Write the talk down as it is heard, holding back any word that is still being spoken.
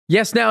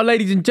Yes, now,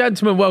 ladies and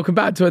gentlemen, welcome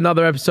back to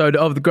another episode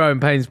of the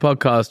Growing Pains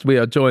podcast. We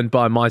are joined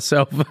by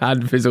myself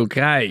and Fizzle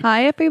K.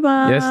 Hi,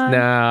 everyone. Yes,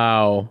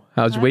 now.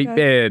 How's your week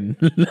been?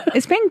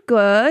 It's been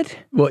good.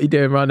 What are you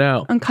doing right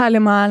now? I'm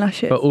curling my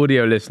eyelashes. For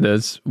audio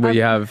listeners, we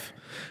have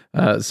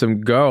some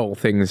girl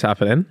things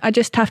happening. I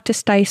just have to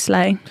stay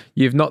slay.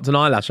 You've knocked an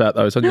eyelash out,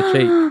 though. It's on your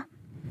cheek.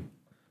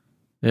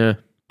 Yeah.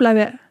 Blow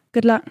it.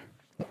 Good luck.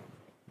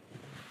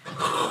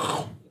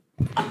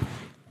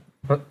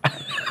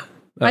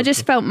 I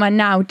just felt my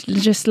nail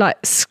just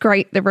like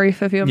scrape the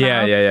roof of your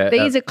mouth. Yeah.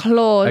 These are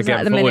claws Again,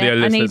 at the for minute.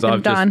 audio I need listeners,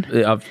 them done.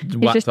 I've You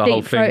whacked just a whole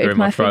deep finger throated in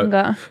my my throat.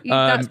 finger.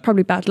 That's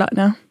probably bad luck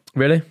now.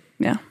 Really?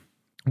 Yeah.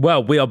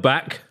 Well, we are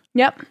back.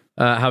 Yep.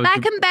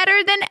 Back and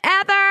better than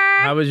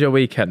ever. How was your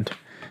weekend?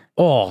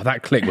 Oh,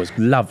 that click was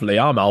lovely.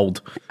 I'm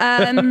old.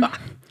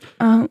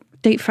 Oh,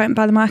 deep throating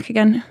by the mic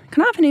again.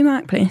 Can I have a new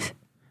mic, please?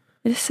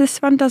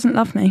 This one doesn't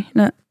love me.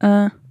 No,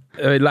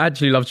 It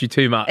actually loves you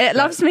too much. it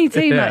loves me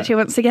too much. It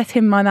wants to get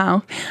in my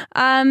mouth.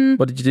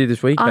 What did you do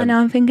this weekend? I know,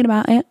 I'm thinking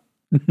about it.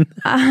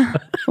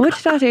 What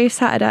did I do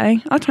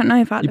Saturday? I don't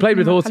know if I You played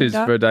with horses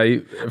for a day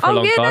for a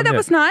long time. That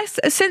was nice.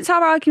 Since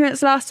our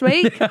arguments last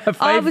week,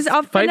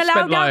 I've been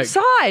allowed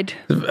outside.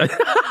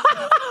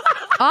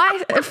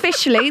 I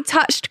officially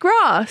touched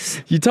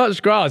grass. You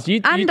touched grass.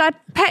 I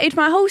petted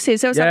my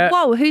horses. I was like,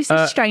 whoa, who's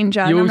this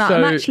stranger? And I'm like,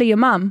 I'm actually your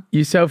mum.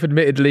 You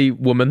self-admittedly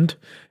womaned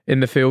in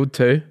the field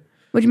too.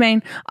 What do you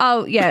mean?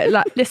 Oh, yeah.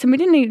 Like, listen, we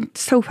didn't need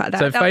to talk about that.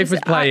 So Faith was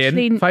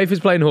playing. Faith was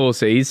playing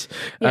horses.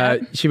 Yeah.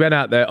 She went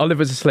out there. Oliver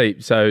was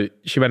asleep, so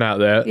she went out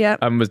there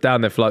and was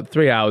down there for like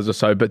 3 hours or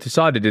so. But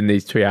decided in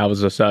these 3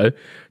 hours or so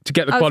to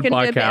get the quad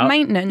bike do a bit out. of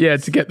maintenance. Yeah,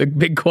 to get the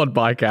big quad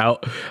bike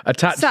out,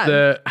 attach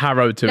the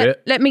harrow to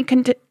it. Let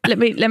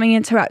me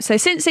interrupt. So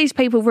since these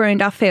people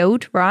ruined our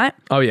field, right?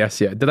 Oh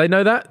yes, yeah. Did they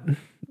know that?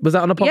 Was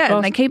that on a podcast? Yeah,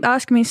 and they keep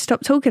asking me to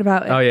stop talking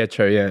about it. Oh yeah,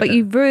 true. Yeah. But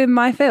you ruined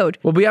my field.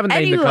 Well, we haven't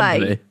named the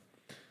company.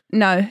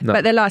 No,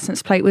 but their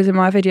license plate was in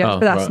my videos,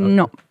 but that's right,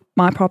 not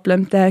my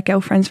problem. Their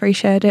girlfriends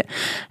reshared it.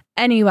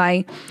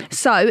 Anyway,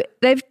 so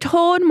they've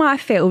torn my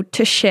field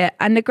to shit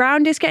and the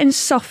ground is getting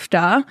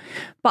softer,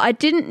 but I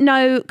didn't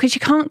know, because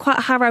you can't quite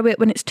harrow it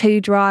when it's too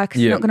dry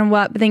because it's not going to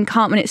work, but then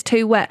can't when it's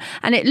too wet.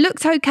 And it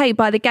looked okay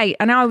by the gate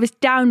and I was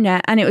down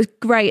there and it was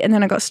great, and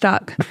then I got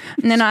stuck.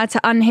 And then I had to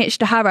unhitch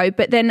the harrow.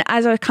 But then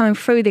as I was coming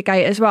through the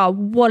gate as well, I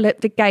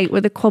walloped the gate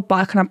with a quad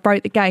bike and I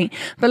broke the gate.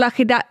 But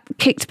luckily that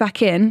kicked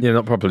back in. Yeah,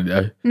 not properly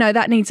though. No,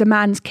 that needs a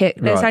man's kick.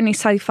 There's only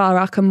so far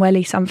I can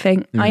welly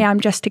something. I am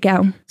just a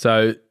girl.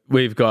 So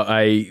we've got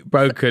a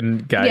broken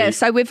gate. Yeah,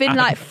 so within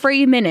like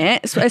 3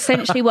 minutes,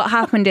 essentially what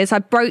happened is I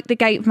broke the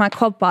gate with my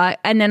quad bike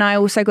and then I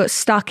also got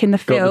stuck in the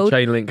field. Got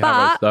the chain link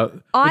harrow stuck,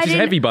 which is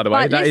heavy, by the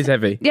way. That is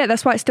heavy. Yeah,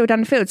 that's why it's still down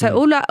the field.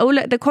 So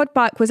the quad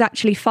bike was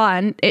actually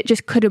fine. It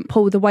just couldn't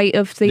pull the weight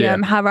of the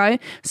harrow.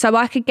 So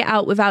I could get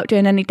out without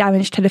doing any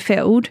damage to the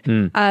field.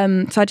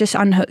 So I just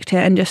unhooked it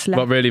and just left.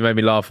 What really made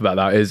me laugh about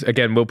that is,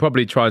 again, we'll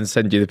probably try and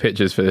send you the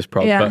pictures for this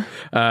prod,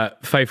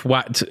 but Faith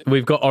whacked,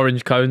 we've got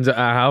orange cones at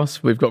our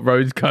house. We've got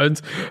rose cones.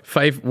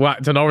 Faith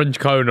whacked an orange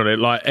cone on it,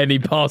 like any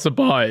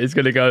passerby is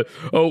going to go,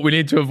 oh, we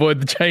need to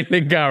avoid the chain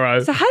link arrow.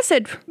 It's a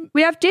hazard.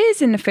 We have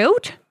deers in the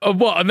field. Oh,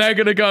 what? And they're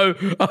going to go,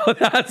 oh,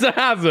 that's a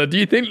hazard. Do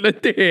you think the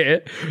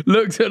deer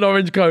looks at an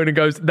orange cone and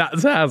goes,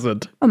 that's a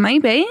hazard? Or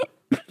maybe.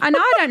 And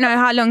I don't know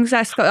how long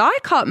that's got. I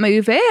can't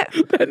move it.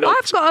 I've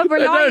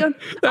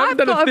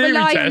got to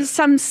rely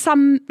on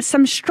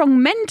some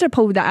strong men to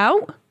pull that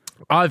out.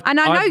 I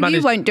know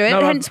you won't do it,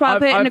 hence why I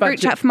put it in a group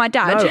chat for my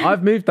dad. No,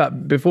 I've moved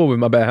that before with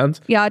my bare hands.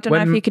 Yeah, I don't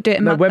know if you could do it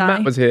in my day. When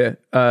Matt was here,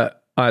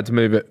 I had to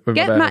move it with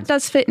my bare hands. Get Matt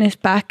Does Fitness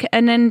back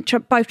and then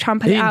both try and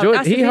put it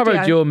out. He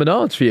harrowed your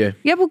menards for you.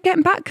 Yeah, we'll get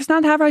him back because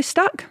now the harrow's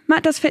stuck.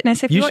 Matt Does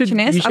Fitness, if you're watching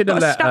this, I've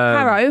got a stuck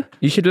harrow.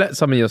 You should let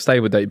some of your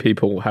stable date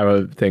people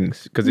harrow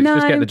things because it's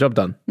just getting the job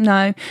done.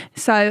 No.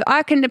 So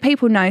the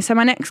people know. So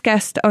my next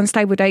guest on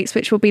Stable Dates,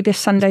 which will be this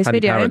Sunday's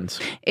video,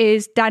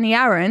 is Danny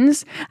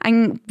Aarons.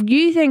 And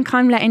you think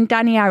I'm letting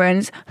Danny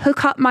Aarons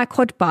hook up my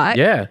quad bike?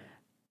 Yeah.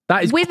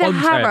 That is with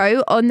content. A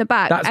harrow on the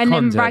back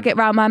then drag it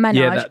around my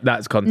menage. Yeah,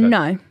 that's content.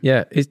 No.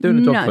 Yeah, he's doing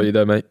a job for you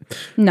though, mate.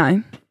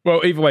 No.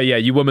 Well, either way, yeah,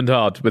 you womaned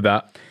hard with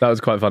that. That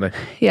was quite funny.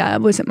 Yeah,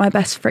 it wasn't my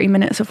best 3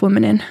 minutes of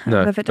womaning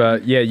I've ever done.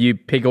 But yeah, you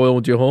pig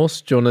oiled your horse.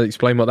 Do you want to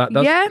explain what that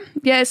does?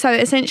 Yeah. So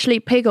essentially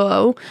pig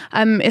oil,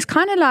 it's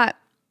kind of like,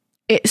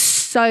 it's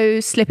so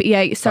slippy.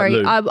 Yeah,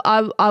 sorry.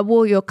 I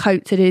wore your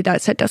coat to do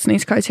that, so it does need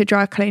to go to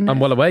dry clean. I'm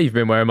well aware you've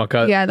been wearing my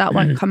coat. Yeah, that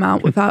won't come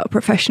out without a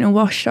professional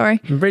wash, sorry.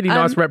 Really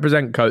nice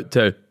Represent coat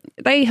too.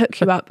 They hook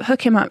him up,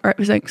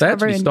 Represent. They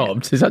actually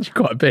stopped. It's actually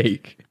quite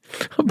big.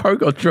 I probably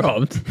got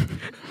dropped.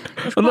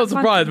 I'm not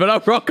surprised, but I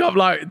rock up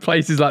like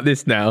places like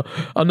this now.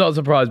 I'm not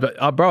surprised,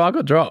 but bro, I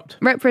got dropped.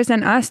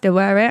 Represent, I still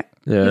wear it.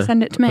 Yeah. You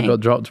send it to me. I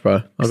got dropped,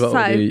 bro. I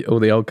got all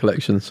the old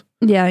collections.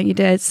 Yeah, you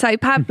did. So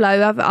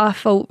Pablo, I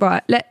thought,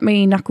 right, let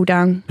me knuckle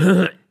down,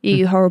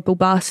 you horrible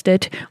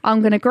bastard. I'm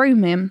going to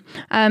groom him.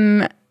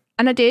 And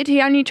And I did.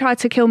 He only tried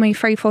to kill me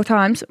 3-4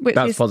 times, which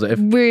That's is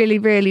positive. really,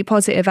 really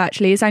positive,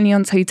 actually. He's only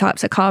on 2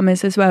 types of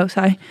karmas as well,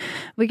 so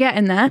we're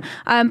getting there.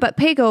 But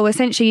Piggle,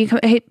 essentially,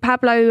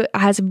 Pablo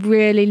has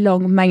really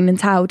long mane and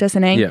tail,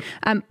 doesn't he?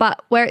 Yeah.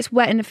 But where it's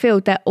wet in the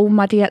field, they're all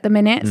muddy at the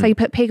minute. So you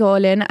put pig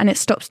oil in and it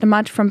stops the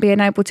mud from being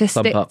able to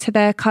stick to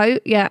their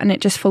coat. Yeah, and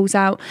it just falls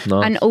out.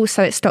 Nice. And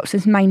also it stops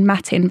his mane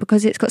matting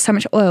because it's got so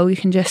much oil, you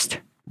can just...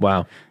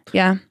 Wow.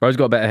 Yeah. Bro's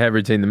got a better hair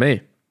routine than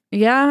me.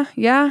 Yeah,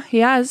 he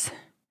has.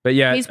 But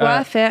yeah, he's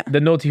worth it. The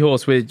naughty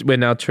horse we're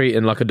now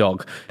treating like a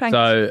dog. Thanks,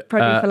 so,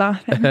 probably for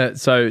laughing.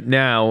 So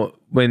now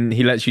when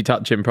he lets you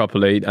touch him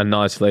properly and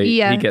nicely,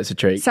 he gets a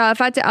treat. So I've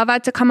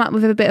had to come up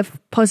with a bit of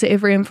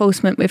positive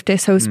reinforcement with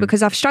this horse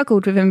because I've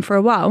struggled with him for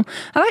a while.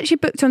 I've actually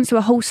booked onto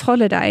a horse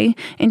holiday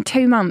in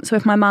 2 months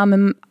with my mum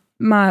and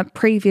my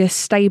previous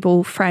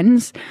stable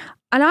friends.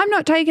 And I'm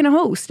not taking a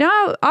horse.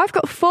 Now, I've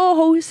got 4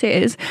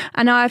 horses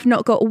and I've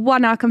not got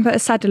one I can put a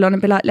saddle on and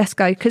be like, let's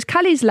go. Because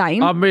Callie's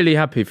lame. I'm really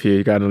happy for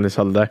you going on this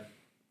holiday.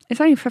 It's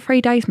only for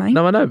 3 days, mate.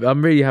 No, I know.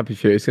 I'm really happy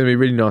for you. It's going to be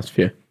really nice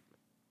for you.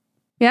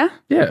 Yeah?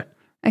 Yeah.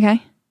 Okay.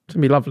 It's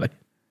going to be lovely.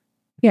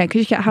 Yeah, because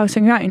you get a house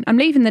on your own. I'm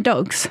leaving the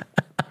dogs.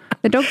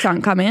 The dogs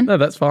aren't coming. No,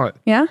 that's fine.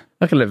 Yeah?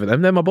 I can live with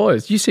them. They're my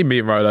boys. You see me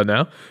and Rolo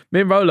now. Me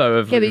and Rolo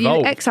have Yeah, but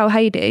evolved. you exile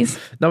Hades.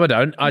 No, I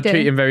don't. I do?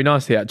 treat him very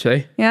nicely,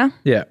 actually. Yeah?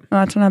 Yeah. Oh,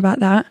 I don't know about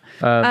that.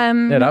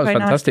 Yeah, that was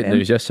fantastic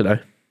news yesterday.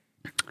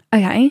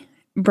 Okay,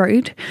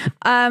 rude.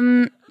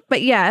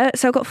 But yeah,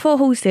 so I've got 4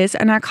 horses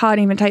and I can't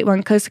even take one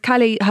because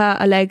Callie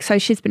hurt her leg, so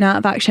she's been out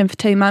of action for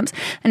 2 months.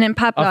 And then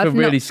Pablo, I feel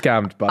really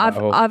scammed by that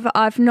horse.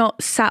 I've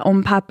not sat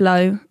on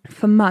Pablo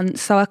for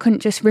months, so I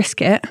couldn't just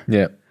risk it.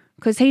 Yeah.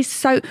 Because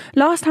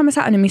last time I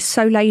sat on him, he's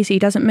so lazy, he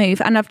doesn't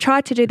move. And I've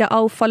tried to do the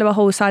follow a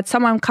horse side.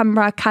 Someone come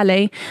ride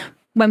Callie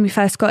when we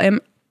first got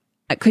him.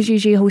 Because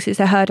usually horses,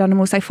 they're herd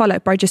animals, they follow.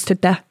 Bro just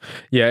stood there.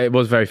 Yeah, it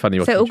was very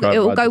funny. So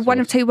it'll go one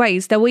of 2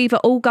 ways. They'll either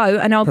all go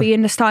and I'll be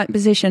in the starting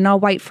position, I'll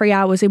wait 3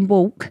 hours in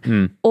walk,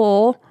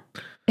 or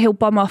he'll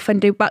bomb off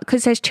and do, but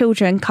because there's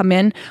children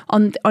coming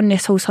on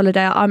this horse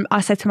holiday,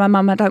 I said to my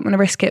mum, I don't want to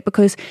risk it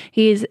because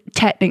he is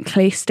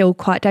technically still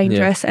quite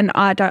dangerous and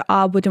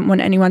I wouldn't want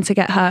anyone to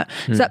get hurt.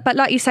 So, but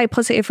like you say,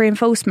 positive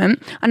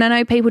reinforcement, and I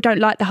know people don't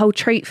like the whole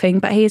treat thing,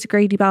 but he is a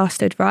greedy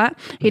bastard, right?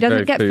 He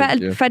doesn't get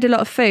fed a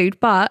lot of food,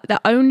 but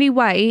the only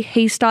way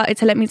he started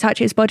to let me touch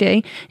his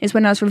body is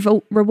when I was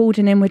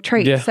rewarding him with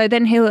treats. Yeah. So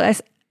then he'll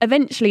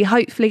eventually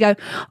hopefully go,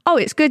 oh,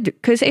 it's good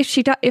because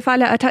if I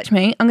let her touch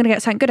me, I'm going to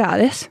get something good out of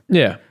this.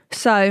 Yeah.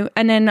 So,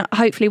 and then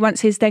hopefully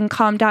once he's then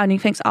calmed down, he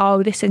thinks,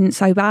 oh, this isn't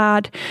so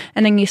bad.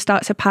 And then you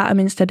start to pat him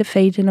instead of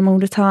feeding him all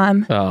the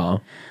time.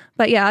 Oh.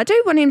 But yeah, I do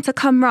want him to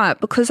come right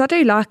because I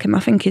do like him. I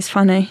think he's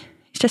funny.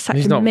 He's just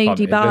such a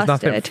moody bastard.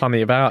 There's nothing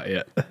funny about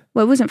it.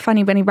 Well, it wasn't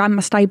funny when he ran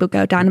my stable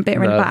girl down and bit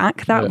her in the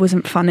back. That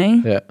wasn't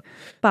funny. Yeah.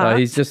 But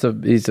he's just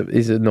he's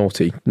a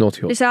naughty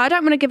horse. So I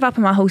don't want to give up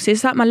on my horses.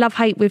 It's like my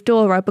love-hate with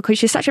Dora because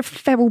she's such a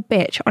feral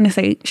bitch.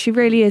 Honestly, she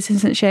really is,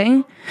 isn't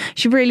she?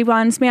 She really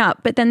winds me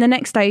up. But then the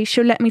next day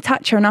she'll let me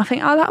touch her and I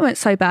think, oh, that went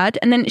so bad.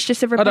 And then it's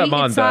just a repeated cycle. I don't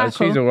mind that.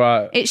 She's all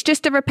right. It's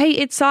just a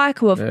repeated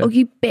cycle of, oh,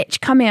 you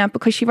bitch, come here,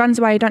 because she runs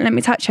away, don't let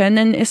me touch her. And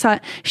then it's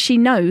like she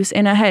knows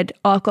in her head,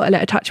 oh, I've got to let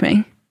her touch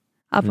me.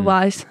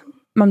 Otherwise,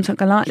 Mum's not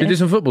going to like Should we do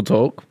some football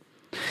talk?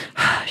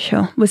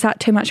 Sure. Was that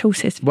too much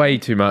horses? Way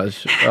too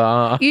much.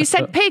 You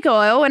said pig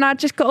oil and I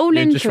just got all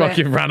into it. You just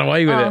fucking ran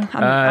away with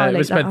it.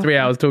 We spent 3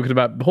 hours talking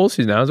about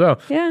horses now as well.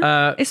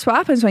 Yeah. It's what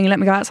happens when you let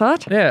me go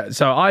outside. Yeah.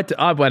 So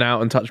I went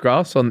out and touched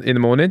grass in the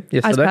morning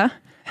yesterday. As per.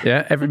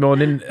 Yeah, every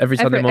morning, every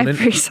Sunday morning.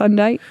 Every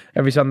Sunday.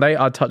 Every Sunday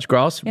I touch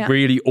grass. Yeah.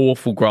 Really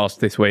awful grass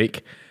this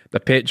week. The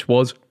pitch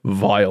was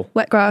vile.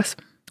 Wet grass.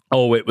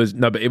 Oh, it was,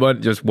 no, but it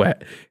wasn't just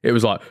wet. It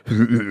was like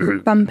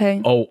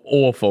bumpy. Oh,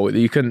 awful.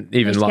 You couldn't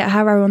even get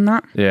harrow on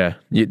that. Yeah,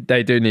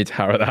 they do need to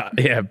harrow that.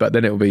 Yeah, but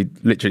then it will be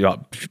literally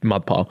like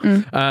mud pile.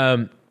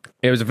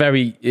 It was a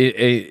very.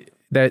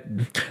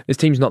 This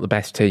team's not the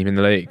best team in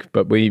the league,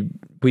 but we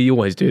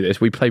always do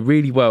this. We play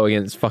really well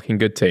against fucking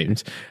good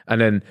teams,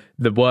 and then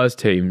the worst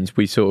teams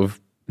we sort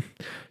of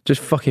just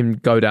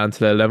fucking go down to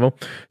their level.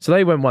 So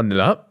they went 1-0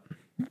 up.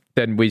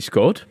 Then we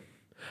scored.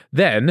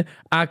 Then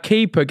our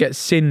keeper gets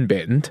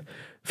sin-binned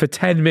for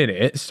 10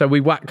 minutes, so we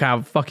whack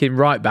our fucking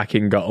right back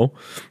in goal.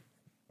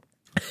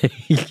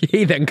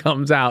 He then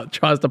comes out,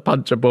 tries to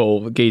punch a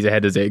ball, Geezer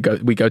headers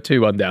it, we go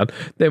 2-1 down,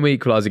 then we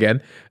equalise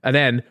again, and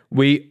then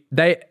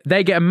they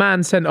get a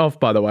man sent off,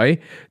 by the way.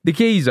 The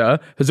Geezer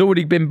has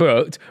already been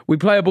booked, we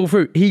play a ball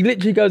through, he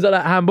literally goes like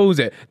that, handballs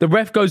it, the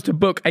ref goes to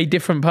book a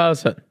different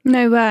person.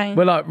 No way.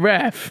 We're like,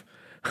 ref...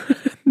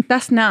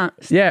 That's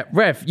nuts. Yeah,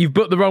 ref, you've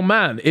booked the wrong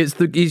man. It's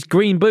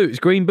Green Boots.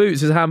 Green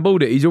Boots has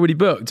handballed it. He's already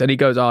booked. And he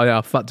goes, oh yeah,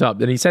 I fucked up.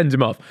 Then he sends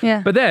him off.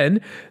 Yeah. But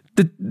then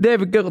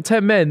they've got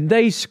 10 men.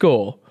 They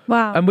score.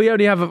 Wow. And we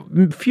only have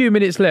a few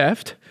minutes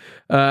left.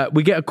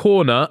 We get a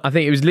corner. I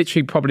think it was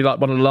literally probably like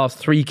one of the last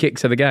 3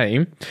 kicks of the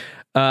game.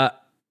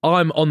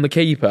 I'm on the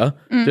keeper,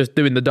 just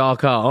doing the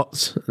dark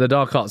arts. The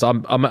dark arts.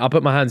 I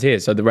put my hands here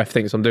so the ref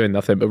thinks I'm doing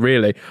nothing. But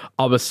really,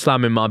 I was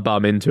slamming my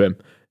bum into him.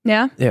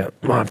 Yeah? Yeah,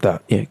 might have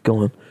that. Yeah, go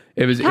on.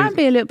 Can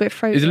be a little bit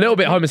fruity. He's a little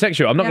bit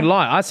homosexual. I'm not gonna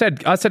lie. I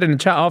said in the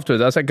chat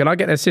afterwards. I said, can I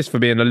get an assist for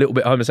being a little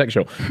bit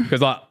homosexual?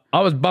 Because like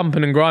I was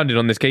bumping and grinding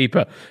on this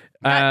keeper.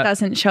 That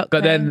doesn't shock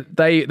but me. then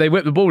they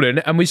whipped the ball in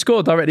and we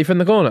scored directly from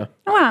the corner.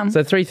 Oh, wow.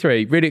 So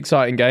 3-3, really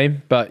exciting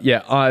game. But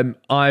yeah,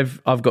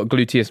 I've got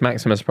gluteus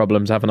maximus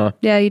problems, haven't I?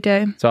 Yeah, you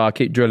do. So I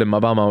keep drilling my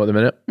bum out at the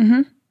minute.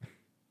 Mm-hmm.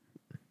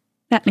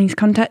 That needs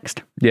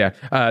context. Yeah,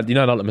 like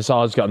the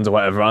massage guns or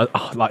whatever.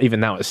 Like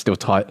even now, it's still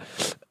tight.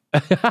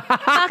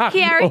 Fuck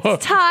yeah,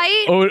 it's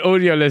tight.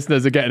 Audio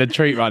listeners are getting a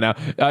treat right now.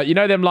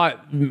 Them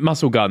like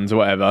muscle guns or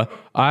whatever.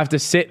 I have to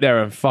sit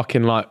there and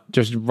fucking like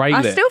just rail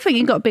it. I still think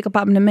you've got a bigger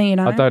bum than me, you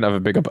know. I don't have a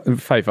bigger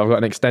Faith. I've got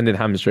an extended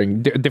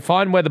hamstring.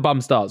 Define where the bum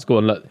starts. Go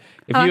on, look.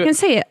 I can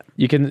see it.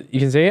 You can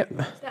see it.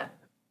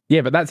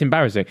 Yeah, but that's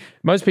embarrassing.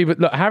 Most people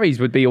look. Harry's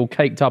would be all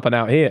caked up and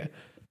out here.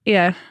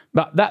 Yeah.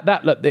 But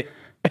that look.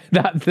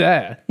 That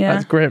there. Yeah.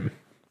 That's grim.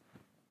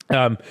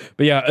 But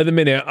yeah, at the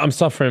minute, I'm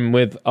suffering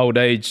with old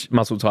age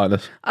muscle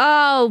tightness.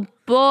 Oh,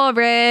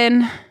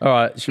 boring. All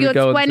right, should You're we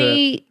go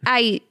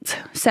 28,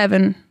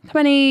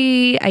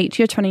 28.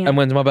 You're 28. And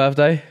when's my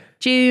birthday?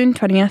 June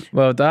 20th.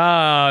 Well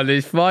done.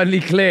 It's finally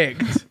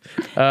clicked.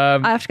 I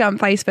have to go on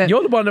Facebook.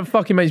 You're the one that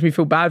fucking makes me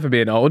feel bad for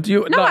being old.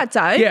 No, I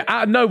don't. Yeah,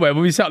 out of nowhere,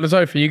 when we sat on the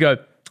sofa and you go,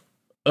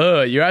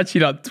 you're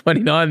actually like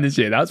 29 this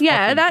year. That's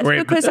grim.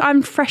 Because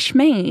I'm fresh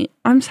meat.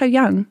 I'm so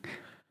young.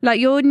 Like,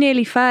 you're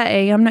nearly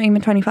 30. I'm not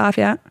even 25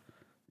 yet.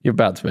 You're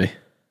about to be.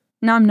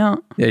 No, I'm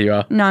not. Yeah, you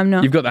are. No, I'm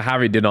not. You've got the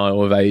Harry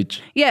denial of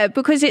age. Yeah,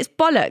 because it's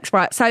bollocks,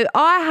 right? So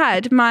I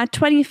had my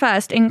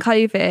 21st in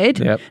COVID.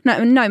 Yep.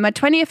 No, my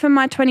 20th and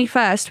my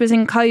 21st was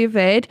in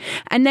COVID.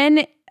 And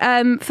then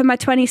for my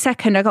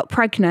 22nd, I got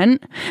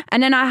pregnant.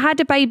 And then I had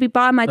a baby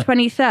by my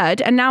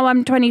 23rd. And now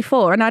I'm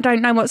 24 and I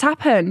don't know what's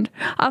happened.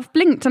 I've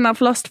blinked and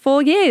I've lost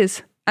 4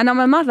 years. And I'm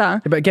a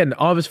mother. Yeah, but again,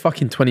 I was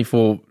fucking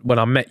 24 when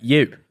I met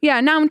you. Yeah,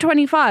 now I'm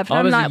 25. And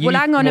I'm like, well,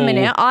 hang on a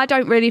minute. I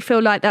don't really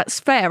feel like that's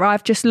fair.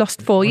 I've just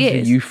lost 4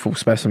 years. A youthful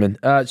specimen.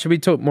 Should we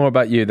talk more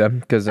about you then?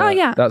 Because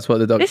that's what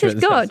the document This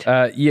is good.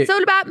 says. It's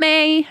all about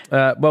me.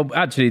 Well,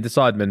 actually, the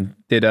Sidemen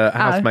did a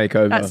house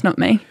makeover. That's not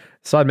me.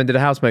 Sidemen did a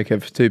house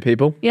makeover for 2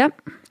 people. Yep.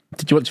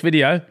 Did you watch the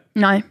video?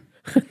 No.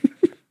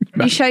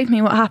 You showed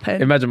me what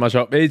happened. Imagine my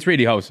shop. It's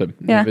really wholesome.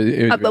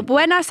 Yeah. But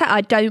when I say I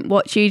don't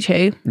watch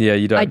YouTube. Yeah,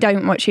 you don't. I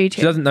don't watch YouTube.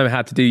 She doesn't know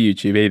how to do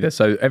YouTube either.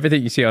 So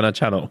everything you see on her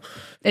channel,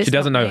 she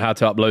doesn't know how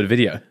to upload a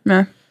video.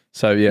 No.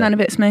 So yeah. None of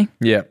it's me.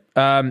 Yeah.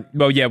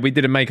 Well, yeah, we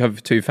did a makeover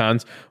for 2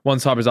 fans. One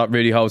side was like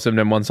really wholesome,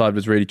 then one side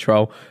was really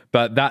troll.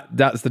 But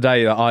that's the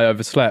day that I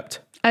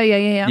overslept. Oh,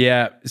 yeah.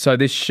 Yeah, so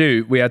this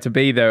shoot, we had to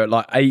be there at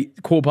like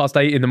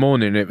 8:15 in the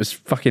morning. And it was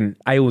fucking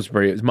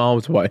Aylesbury. It was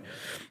miles away.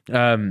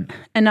 And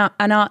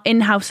our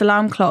in-house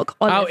alarm clock.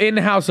 Our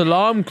in-house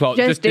alarm clock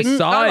just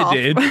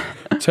decided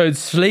to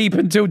sleep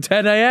until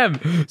 10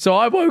 a.m. So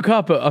I woke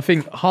up at, I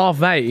think,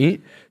 7:30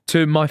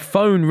 to my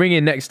phone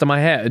ringing next to my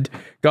head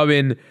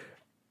going...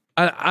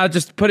 And I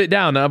just put it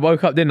down and I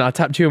woke up, didn't I? I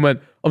tapped you and went,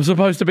 I'm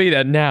supposed to be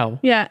there now.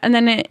 Yeah, and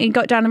then he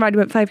got down the road and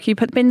went, "Can you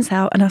put the bins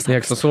out?" And I was like... Yeah,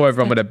 because I saw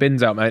everyone with their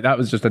bins out, mate. That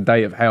was just a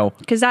day of hell.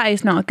 Because that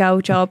is not a girl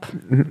job.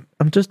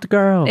 I'm just a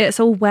girl. It's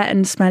all wet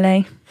and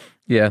smelly.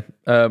 Yeah.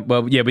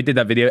 Well, yeah, we did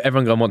that video.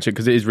 Everyone go and watch it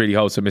because it is really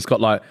wholesome. It's got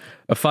like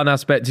a fun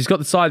aspect. It's got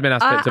the Sidemen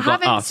aspect of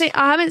like us. I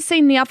haven't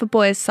seen the other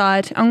boys'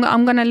 side. I'm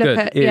going to look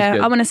at... Yeah,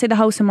 I want to see the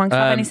wholesome one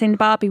because I've only seen the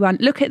Barbie one.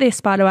 Look at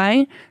this, by the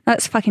way.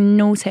 That's fucking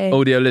naughty.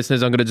 Audio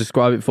listeners, I'm going to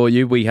describe it for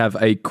you. We have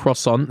a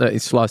croissant that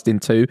is sliced in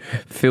 2,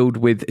 filled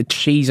with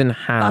cheese and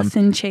ham. Us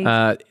and cheese.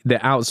 The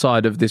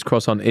outside of this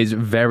croissant is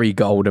very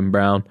golden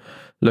brown,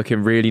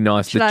 looking really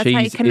nice. Should I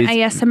take an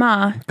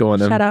ASMR? Go on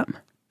then. Shut up.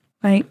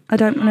 Wait, I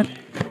don't want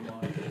to...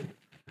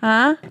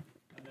 Huh?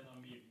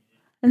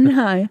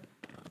 No.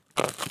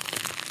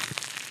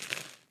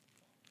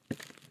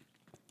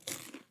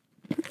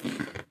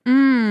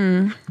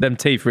 Them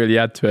teeth really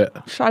add to it.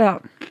 Shut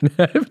up.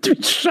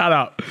 Shut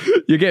up.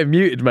 You're getting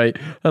muted, mate.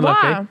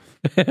 Unlucky.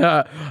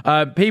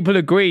 Wow. People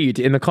agreed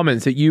in the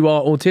comments that you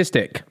are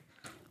autistic.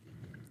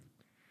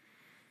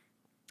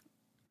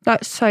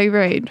 That's so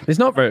rude. It's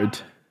not rude.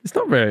 It's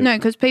not rude. No,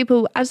 because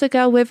people, as a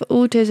girl with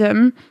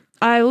autism,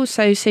 I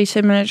also see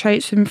similar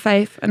traits in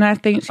Faith, and I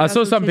think I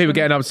saw some people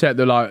getting upset.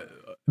 They're like,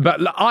 but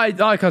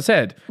like I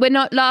said, we're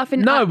not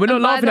laughing. No, we're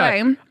not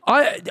laughing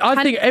at.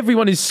 I think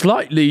everyone is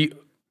slightly,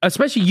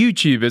 especially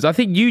YouTubers. I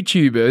think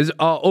YouTubers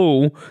are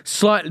all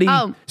slightly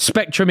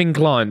spectrum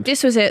inclined.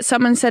 This was it.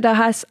 Someone said I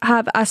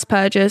have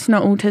Asperger's,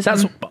 not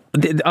autism.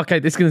 Okay,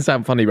 this is going to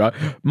sound funny, right?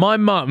 My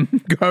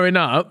mum, growing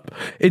up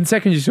in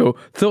secondary school,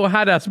 thought I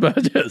had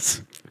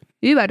Asperger's.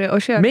 You had it, or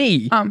she?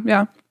 Me?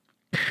 Yeah.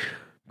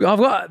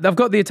 I've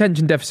got the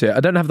attention deficit. I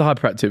don't have the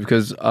hyperactive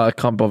because I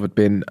can't bother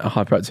being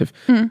hyperactive.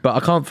 But I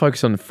can't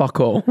focus on fuck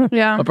all.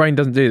 Yeah. My brain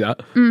doesn't do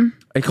that.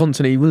 I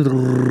constantly...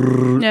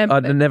 Yeah, I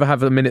never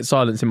have a minute's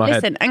silence in my head.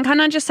 Listen, and can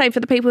I just say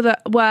for the people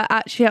that were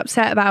actually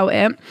upset about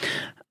it,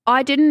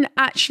 I didn't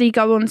actually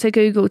go onto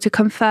Google to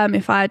confirm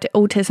if I had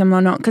autism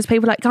or not, because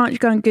people are like, can't you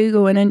go on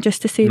Google and then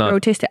just to see if you're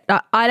autistic?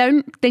 Like, I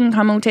don't think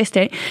I'm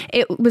autistic.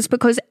 It was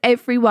because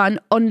everyone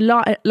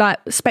online,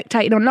 like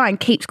spectating online,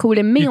 keeps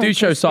calling me autistic. You do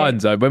show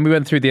signs though. When we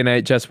went through the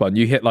NHS one,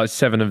 you hit like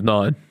 7 of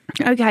 9.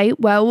 Okay,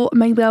 well,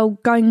 maybe I'll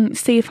go and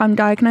see if I'm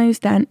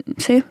diagnosed then.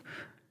 See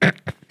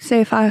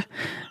if I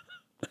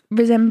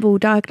resemble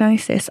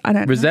diagnosis. I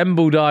don't know.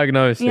 Resemble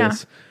diagnosis? Yeah.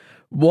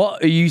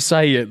 What are you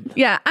saying?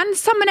 Yeah, and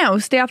someone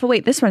else the other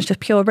week, this one's just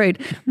pure rude.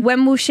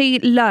 When will she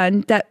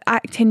learn that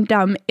acting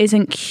dumb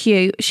isn't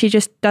cute? She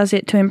just does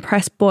it to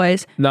impress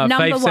boys. No,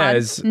 Number Faith one,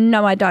 says...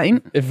 no, I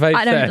don't.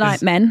 I don't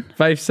like men.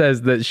 Faith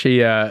says that she...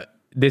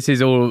 this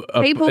is all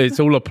it's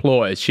all a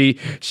ploy. She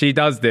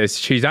does this.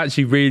 She's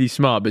actually really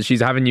smart, but she's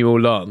having you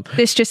all on.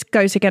 This just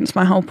goes against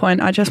my whole point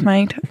I just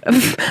made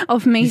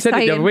of me you said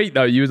saying... it the other week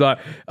though. You was like,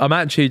 I'm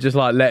actually just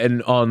like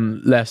letting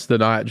on less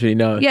than I actually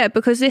know. Yeah,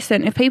 because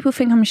listen, if people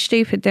think I'm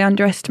stupid, they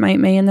underestimate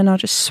me, and then I'll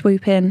just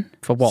swoop in.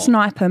 For what?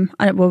 Snipe them.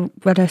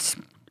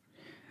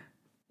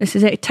 This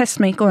is it.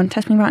 Test me. Go on,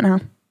 test me right now.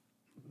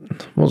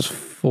 What's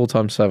 4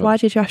 times 7? Why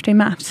did you have to do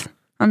maths?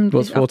 I've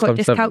got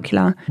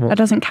dyscalculia. That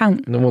doesn't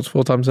count. Then what's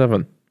 4 times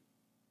 7?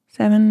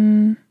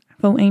 7,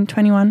 14,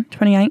 21,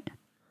 28.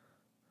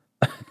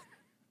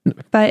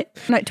 But,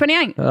 no,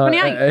 28.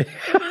 28.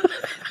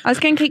 I was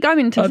going to keep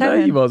going to 7. I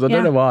know you was. I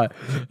don't know why.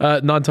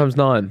 9 times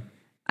 9.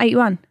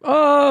 81.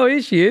 Oh,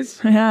 here she is.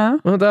 Yeah.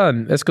 Well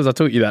done. That's because I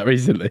taught you that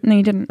recently. No,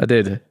 you didn't. I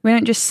did. We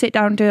don't just sit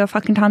down and do our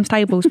fucking times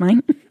tables,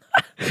 mate.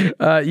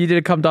 You did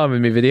a come down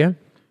with me video.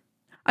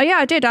 Oh, yeah,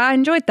 I did. I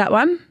enjoyed that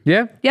one.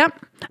 Yeah?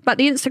 Yep. But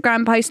the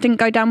Instagram post didn't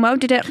go down well,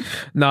 did it?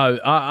 No. Do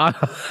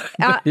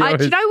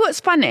you know what's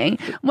funny?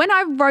 When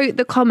I wrote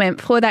the comment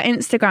for that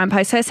Instagram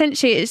post, so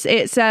essentially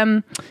it's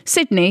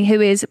Sydney,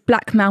 who is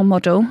black male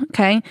model,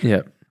 okay?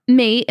 Yeah.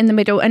 Me in the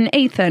middle, and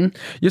Ethan.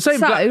 You're saying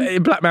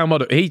black male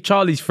model. He's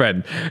Charlie's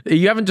friend.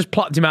 You haven't just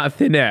plucked him out of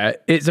thin air.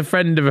 It's a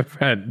friend of a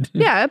friend.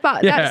 Yeah,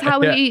 but that's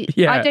how he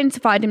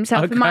identified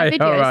himself in my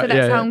video. Right, so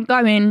that's how I'm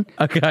going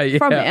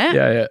from it.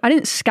 Yeah. I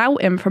didn't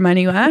scout him from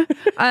anywhere.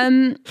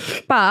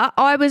 But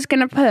I was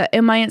going to put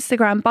in my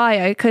Instagram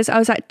bio, because I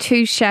was like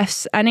 2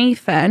 chefs and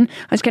Ethan,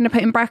 I was going to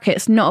put in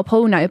brackets, not a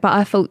porno, but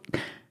I thought...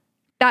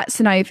 That's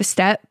an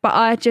overstep, but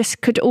I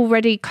just could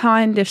already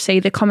kind of see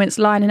the comments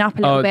lining up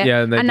a little bit.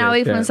 Yeah, and now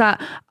Ethan was like,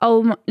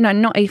 oh, no,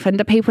 not Ethan.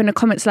 The people in the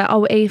comments like,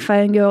 oh,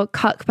 Ethan, your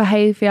cuck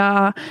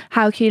behaviour.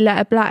 How can you let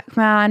a black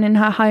man in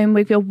her home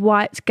with your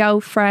white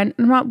girlfriend?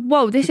 And I'm like,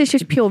 whoa, this is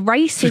just pure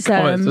racism.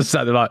 Comments just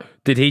sat there like,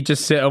 did he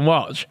just sit and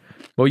watch?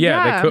 Well,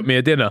 they cooked me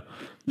a dinner.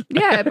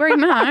 Yeah, pretty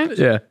much.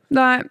 Yeah.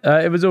 Like,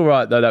 it was all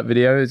right, though, that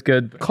video. It was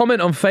good.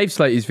 Comment on Faith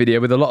Slater's video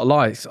with a lot of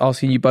likes,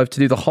 asking you both to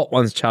do the Hot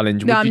Ones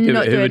challenge. Would you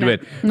do it? Who would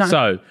win? No.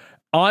 So,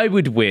 I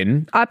would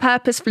win. I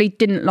purposefully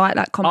didn't like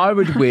that comment. I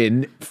would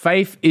win.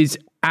 Faith is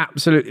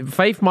absolutely...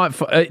 Faith might...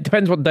 It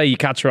depends what day you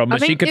catch her on,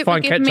 but she could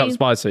find ketchup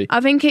spicy.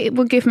 I think it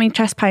would give me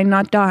chest pain and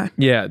I'd die.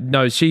 Yeah,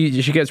 no, she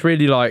gets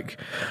really like...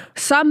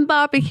 Some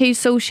barbecue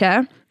sauce,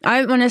 yeah.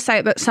 I don't want to say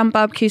it, but some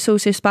barbecue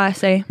sauce is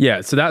spicy.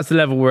 Yeah, so that's the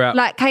level we're at.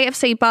 Like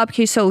KFC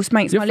barbecue sauce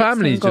makes my lips tingle. Your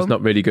family's just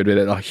not really good with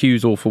it. Like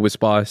Hugh's awful with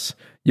spice.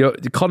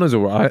 Connor's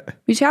all right.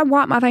 You see how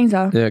white my veins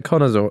are? Yeah,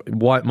 Connor's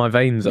white my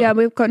veins are. Yeah,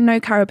 we've got no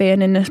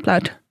Caribbean in this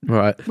blood.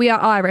 Right. We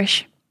are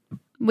Irish.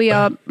 We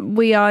are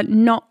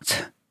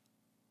not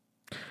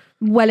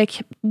well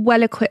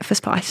equipped for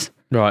spice.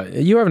 Right.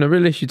 You're having a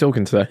real issue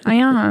talking today. I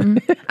am.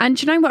 And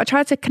do you know what? I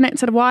tried to connect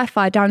to the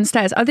Wi-Fi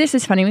downstairs. Oh, this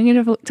is funny. We're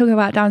going to talk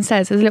about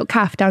downstairs. There's a little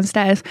cafe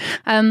downstairs.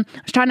 I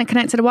was trying to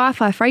connect to the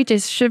Wi-Fi for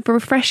ages,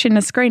 refreshing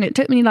the screen. It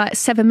took me like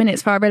 7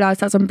 minutes before I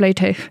realised I was on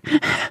Bluetooth.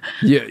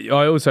 Yeah,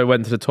 I also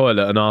went to the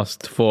toilet and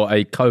asked for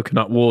a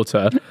coconut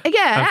water.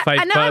 Yeah.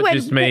 And Faith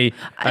purchased me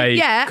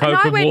a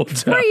coconut water.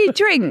 3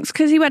 drinks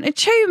because he went a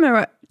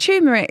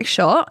turmeric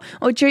shot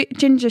or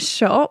ginger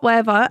shot,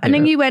 whatever. And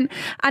then you went,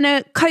 and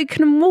a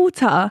coconut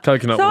water.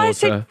 So I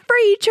said,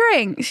 3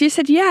 drinks. You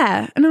said,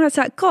 yeah. And I was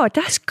like, God,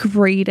 that's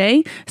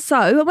greedy. So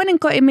I went and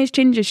got him his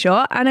ginger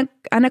shot and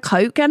a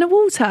Coke and a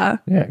water.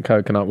 Yeah,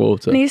 coconut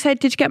water. And he said,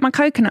 did you get my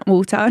coconut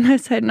water? And I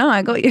said, no,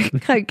 I got you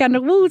Coke and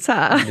a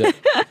water. Yeah.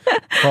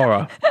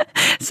 Horror.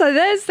 So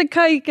there's the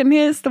Coke and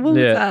here's the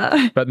water.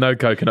 Yeah, but no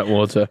coconut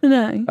water.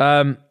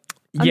 No.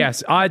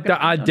 Yes, I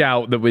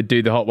doubt that we'd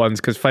do the hot ones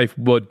because Faith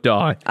would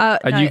die.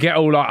 And you get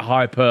all like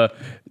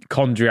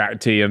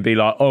hypochondriac-y and be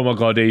like, oh my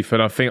God,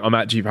 Ethan, I think I'm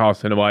actually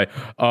passing away.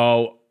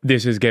 Oh,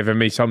 this is giving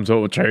me some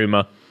sort of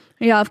tumour.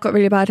 Yeah, I've got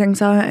really bad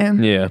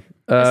anxiety. Yeah.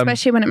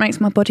 Especially when it makes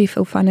my body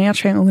feel funny. I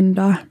think I'm going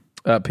to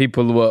die.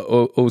 People were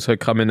also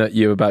coming at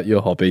you about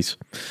your hobbies,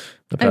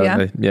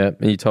 apparently. Oh, yeah.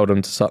 And you told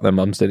them to suck their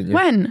mums, didn't you?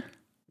 When?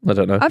 I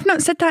don't know. I've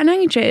not said that in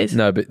ages.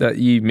 No, but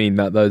you mean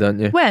that though, don't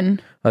you?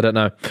 When? I don't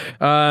know.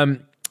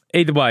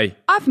 Either way.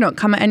 I've not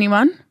come at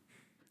anyone.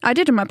 I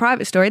did in my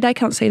private story. They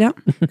can't see that.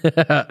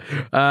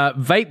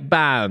 Vape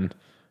ban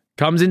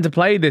comes into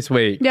play this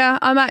week. Yeah,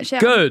 I'm actually...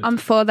 Good. I'm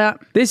for that.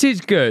 This is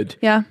good.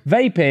 Yeah.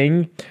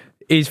 Vaping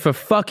is for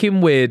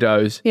fucking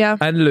weirdos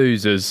and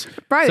losers.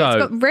 Bro, it's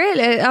got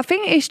really... I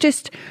think it's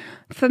just...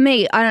 For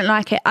me, I don't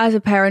like it as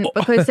a parent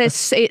because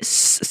it's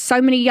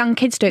so many young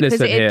kids do it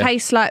because it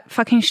tastes like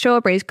fucking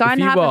strawberries. Go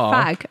and have a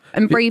fag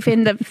and breathe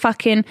in the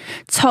fucking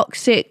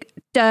toxic,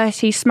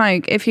 dirty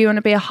smoke if you want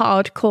to be a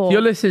hardcore.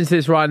 You're listening to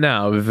this right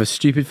now with a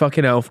stupid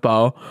fucking elf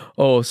bar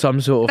or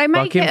some sort of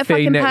fucking thing next to you.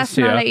 They make it a fucking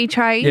personality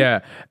trait. Yeah.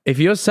 If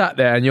you're sat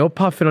there and you're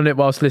puffing on it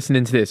whilst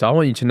listening to this, I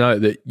want you to know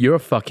that you're a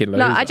fucking loser.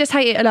 Like, I just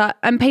hate it a lot.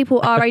 And people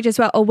our age as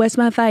well, oh, where's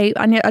my vape?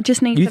 I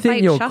just need you the think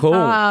vape. you're Shut cool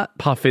up.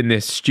 puffing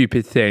this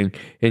stupid thing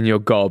in your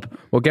gob?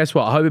 Well, guess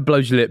what? I hope it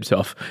blows your lips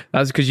off.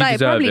 That's because you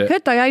deserve it. Probably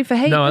could. They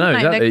overheat. No, I know.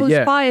 Exactly. They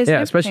cause fires.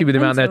 Yeah, especially with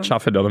the amount they're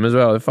chuffing on them as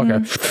well.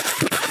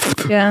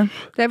 Yeah,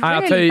 they're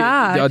really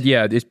bad.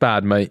 Yeah, it's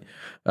bad, mate.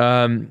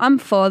 I'm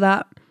for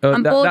that.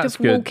 I'm bored of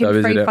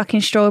walking through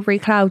fucking strawberry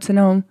clouds and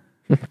all.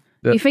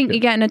 You think you're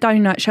getting a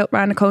donut shop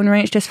round the corner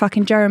and it's just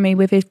fucking Jeremy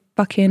with his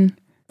fucking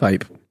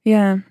vape.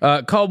 Yeah.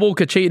 Carl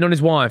Walker cheating on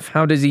his wife.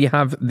 How does he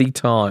have the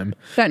time?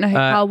 Don't know who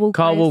Carl Walker is.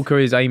 Carl Walker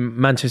is a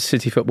Manchester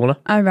City footballer.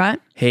 Oh, right.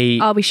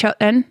 Are we shot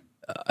then?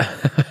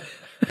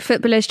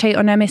 Footballers cheat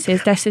on their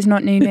missus. This is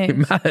not new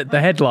news. The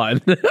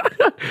headline.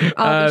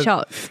 Are we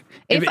shot?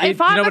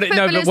 If I'm a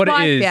footballer's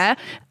wife, yeah,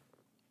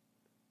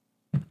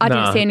 I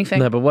didn't see anything.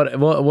 No, but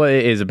what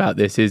it is about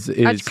this is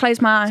I just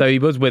closed my eyes. So he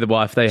was with a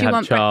wife. They had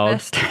a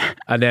child,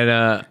 and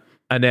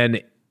then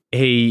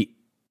he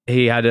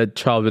had a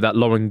child with that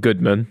Lauren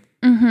Goodman.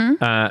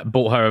 Mm-hmm.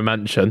 Bought her a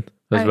mansion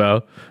as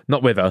well.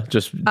 Not with her,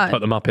 just put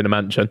them up in a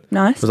mansion.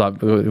 Nice. It was like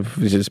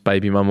it's just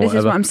baby mum or whatever. This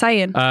is what I'm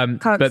saying.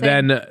 But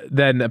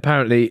then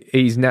apparently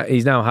he's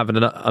now having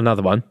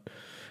another one,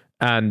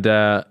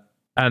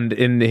 and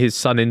in his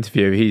Sun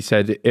interview he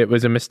said it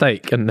was a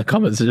mistake, and the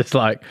comments are just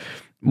like,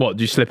 what,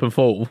 do you slip and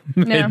fall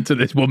into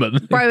this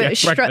woman? Bro,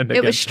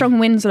 it was strong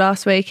winds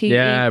last week. He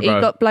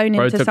got blown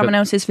into someone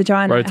else's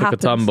vagina. Bro took a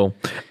tumble.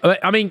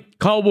 I mean,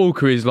 Carl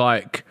Walker is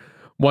like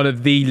one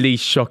of the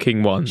least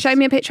shocking ones. Show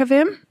me a picture of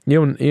him.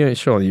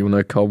 Surely you'll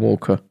know Carl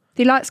Walker.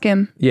 Do you like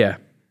skin? Yeah.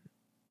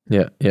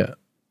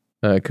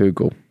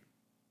 Google.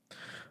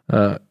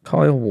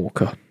 Kyle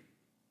Walker.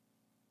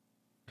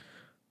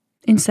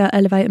 Insert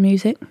elevator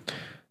music.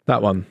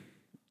 That one.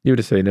 You would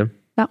have seen him.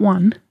 That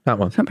one.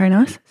 It's not very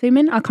nice. Zoom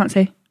in. I can't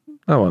see.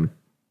 That one.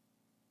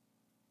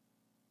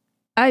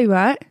 Oh,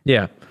 right.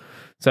 Yeah.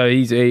 So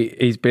he's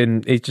just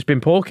been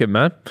porking,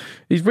 man.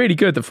 He's really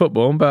good at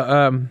football,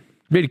 but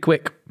really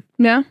quick.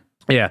 Yeah.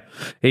 Yeah.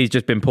 He's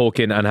just been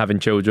porking and having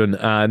children,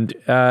 and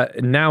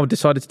now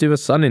decided to do a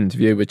Sun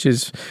interview, which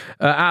is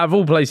out of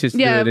all places to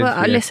do an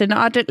interview. Listen,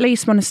 I'd at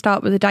least want to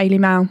start with the Daily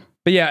Mail.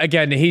 But yeah,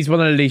 again, he's one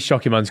of the least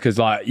shocking ones because,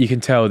 like, you can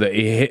tell that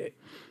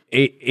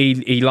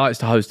he likes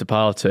to host a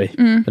party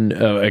and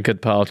a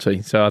good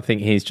party. So I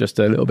think he's just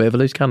a little bit of a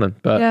loose cannon.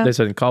 But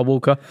listen, Carl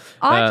Walker.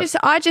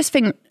 I just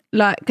think,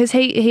 like, because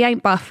he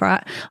ain't buff,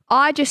 right?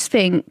 I just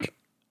think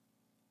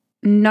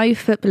no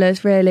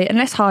footballers really,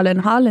 unless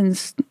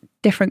Haaland's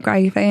different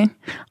gravy.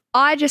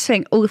 I just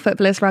think all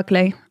footballers are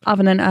ugly,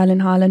 other than Erling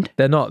Haaland.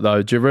 They're not,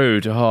 though.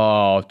 Giroud.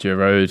 Oh,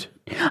 Giroud.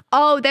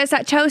 Oh, there's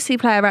that Chelsea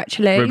player,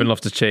 actually. Ruben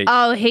Loftus-Cheek.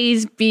 Oh,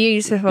 he's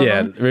beautiful.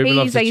 Yeah, Ruben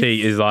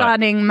Loftus-Cheek is like...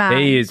 stunning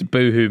man. He is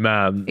boohoo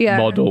man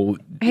model.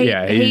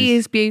 He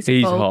is beautiful.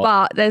 He's hot.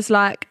 But there's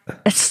like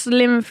a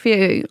slim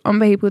few on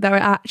people that are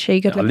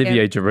actually good looking.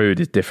 Olivier Giroud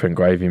is different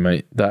gravy,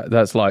 mate.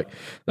 That's like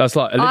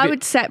I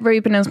would set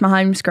Ruben as my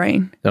home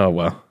screen. Oh,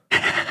 well.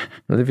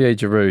 Olivier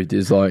Giroud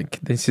is like,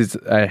 this is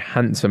a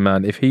handsome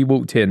man. If he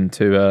walked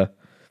into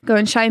Go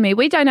and show me.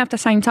 We don't have the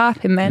same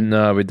typing, men.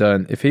 No, we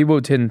don't. If he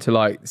walked into,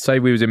 like, say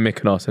we was in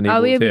Mykonos and he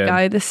walked in. Oh, here we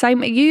go. The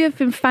same. You have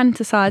been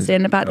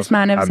fantasising about this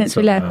man ever since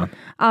we left. Man.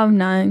 Oh,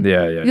 no.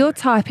 Yeah. Your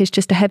type is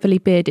just a heavily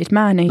bearded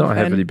man, even. Not a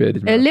heavily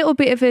bearded man. A little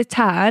bit of a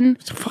tan.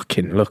 Just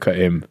fucking look at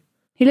him.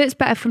 He looks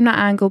better from that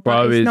angle,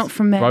 but it's not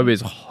from me. Bro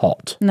is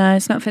hot. No,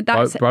 it's not for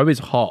that. Bro is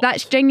hot.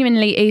 That's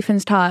genuinely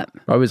Ethan's type.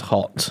 Bro is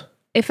hot.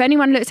 If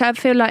anyone looks at it,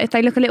 I feel like if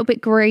they look a little bit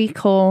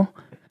Greek or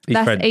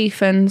that's French.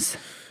 Ethan's.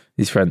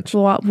 He's French.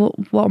 What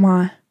am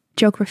I?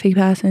 Geography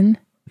person.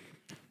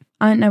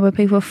 I don't know where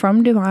people are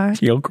from, do I?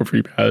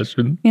 Geography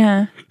person.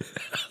 Yeah.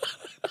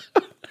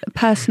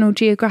 Personal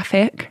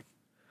geographic.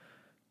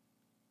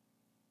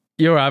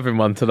 You're having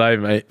one today,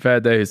 mate. Fair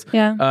dues.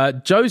 Yeah.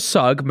 Joe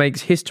Sugg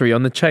makes history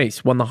on the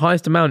chase. Won the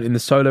highest amount in the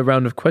solo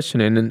round of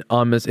questioning and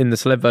armors in the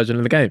celeb version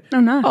of the game. Oh,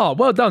 no. Oh,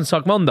 well done,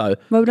 Sugmondo.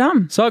 Well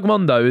done.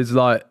 Sugmondo is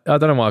like, I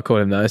don't know why I call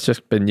him that. It's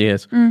just been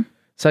years.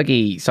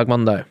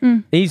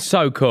 Sugmondo. He's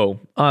so cool.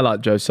 I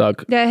like Joe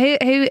Sugg. Yeah, he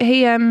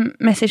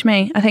messaged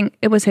me. I think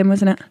it was him,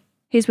 wasn't it?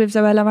 He's with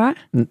Zoella, right?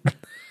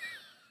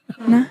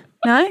 No?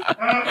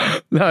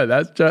 No,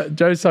 that's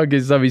Joe Sugg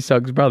is Zoe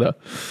Sugg's brother.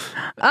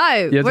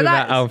 Oh, you're talking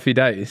about Alfie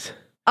Days.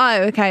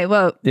 Oh, okay.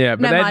 Well, yeah,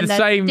 but they're the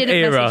same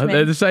era.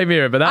 They're the same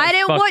era. But that's I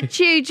didn't want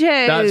you to.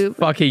 That's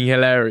fucking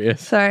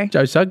hilarious. Sorry,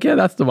 Joe Sugg. Yeah,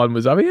 that's the one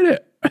with Zoe, isn't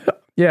it?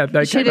 Yeah,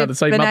 they came out the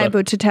same mother. Should have been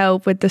able to tell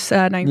with the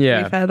surname. Yeah,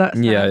 to be fair, that's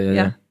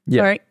yeah.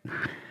 Sorry.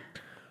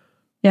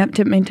 Yeah,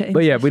 didn't mean to.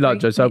 But yeah, we like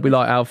Joe Sugg. We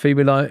like Alfie.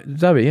 We like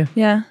Zoe. Yeah.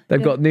 Yeah.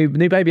 They've got new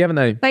baby, haven't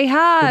they? They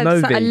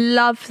have. So I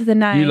love the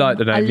name. You like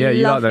the name. Yeah,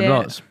 you like them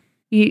lots.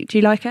 Do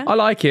you like it? I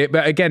like it,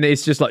 but again,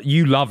 it's just like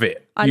you love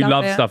it. You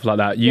love stuff like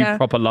that. You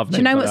proper love names. Do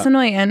you know like what's that.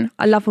 annoying?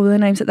 I love all the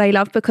names that they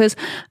love because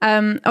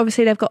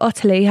obviously they've got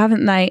Ottilie,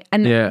 haven't they?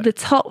 And the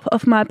top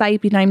of my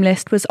baby name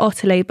list was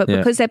Ottilie, but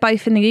because they're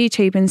both in the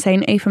YouTubing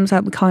scene, Ethan's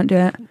like, we can't do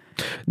it.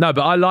 No,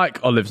 but I like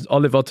Olive.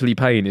 Olive Ottilie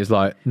Payne is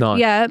like nice.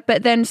 Yeah,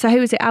 but then, so who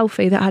was it?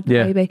 Alfie that had the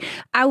baby.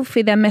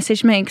 Alfie then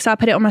messaged me because I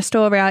put it on my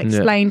story. I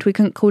explained we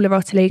couldn't call her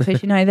Ottilie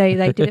because, you know, they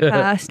did it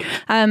first.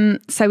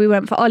 So we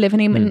went for Olive,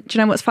 and he went, do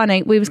you know what's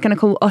funny? We was going to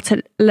call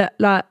Ottilie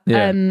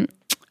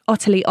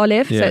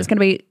Olive, so it's going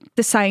to be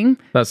the same.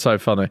 That's so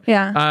funny.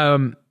 Yeah.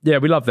 Yeah,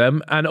 we love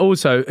them. And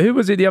also, who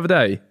was it the other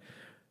day?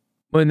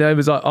 When they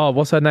was like, oh,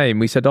 what's her name?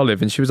 We said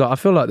Olive, and she was like, I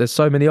feel like there's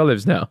so many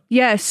Olives now.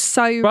 Yeah,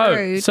 so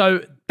rude.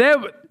 So there,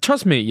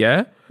 trust me,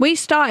 yeah. We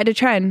started a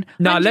trend.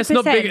 No, let's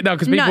not big it now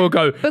because people will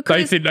go,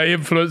 they think they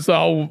influence the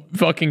whole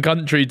fucking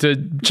country to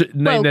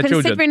name their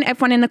children. Considering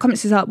everyone in the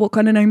comments is like, what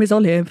kind of name is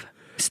Olive?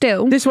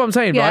 Still. This is what I'm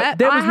saying, right?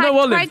 There was no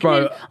Olive,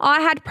 bro. I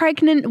had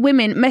pregnant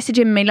women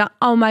messaging me like,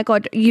 oh my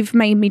God, you've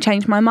made me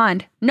change my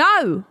mind.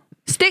 No.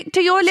 Stick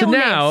to your little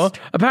list. So now,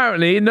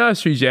 apparently, in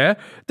nurseries, there's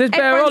bare olives.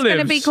 Everyone's going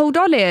to be called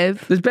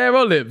Olive. There's bare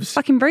olives.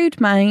 Fucking rude,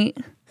 mate.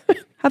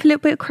 Have a little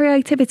bit of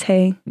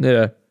creativity.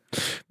 Yeah.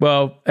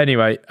 Well,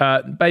 anyway,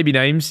 baby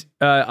names.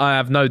 I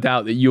have no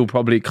doubt that you'll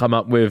probably come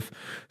up with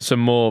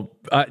some more.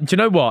 Do you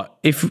know what?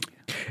 If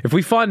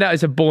we find out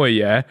it's a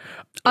boy,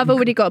 I've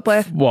already got a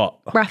boy.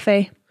 What?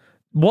 Raffy.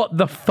 What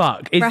the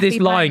fuck? Is Raffy this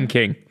Payne. Lion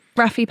King?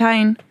 Raffy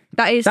Payne.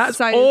 That's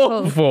so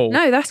awful. Cool.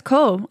 No, that's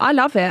cool. I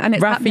love it. And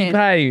it's Raffy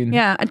Payne.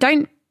 Yeah, and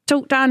don't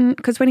talk down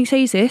because when he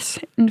sees this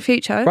in the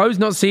future. Bro's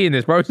not seeing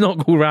this. Bro's not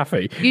called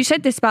Raffy. You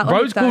said this about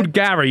Bro's called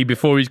Gary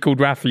before he's called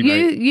Raffy,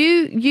 mate.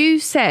 You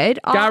said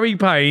Gary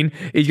Payne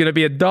is going to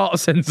be a dart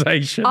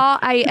sensation.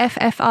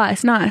 Raffi.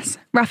 It's nice.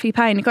 Raffy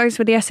Payne. It goes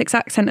with the Essex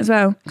accent as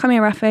well. Come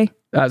here, Raffy.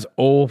 That's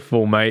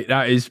awful, mate.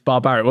 That is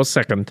barbaric. What's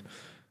second?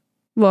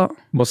 What?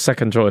 What's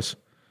second choice?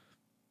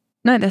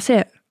 No, that's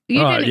it.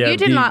 You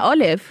didn't like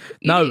Olive.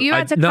 You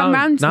had to come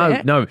round to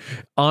it. No,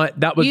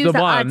 that was the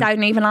one. I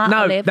don't even like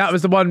Olive. No, that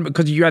was the one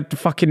because you had the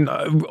fucking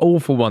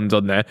awful ones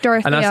on there.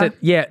 Dorothea. And I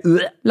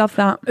said, love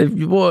that.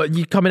 What,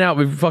 you coming out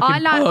with fucking I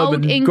like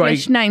old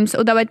English names,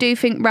 although I do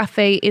think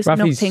Raffy is not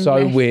English. Raffy's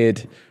so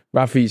weird.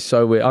 Raffy's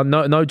so weird.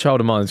 No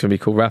child of mine is going to be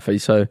called Raffy,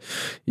 so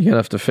you're going to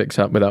have to fix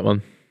up with that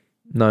one.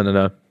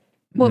 No.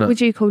 What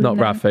would you call him? Not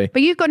Raffy.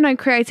 But you've got no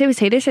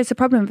creativity. This is the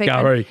problem, Vic.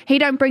 Gary. He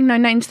don't bring no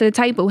names to the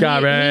table.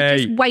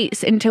 Gary. He just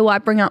waits until I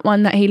bring up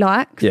one that he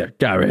likes. Yeah,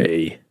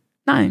 Gary.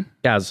 No.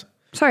 Gaz.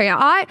 Sorry,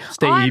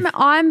 Steve.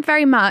 I'm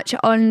very much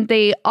on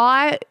the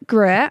I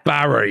grew it.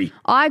 Barry.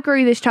 I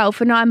grew this child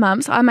for 9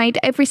 months. I made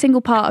every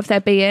single part of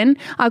their being.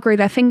 I grew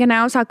their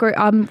fingernails. I grew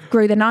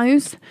their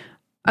nose.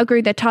 I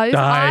grew their toes. Dave.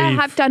 I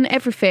have done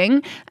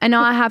everything, and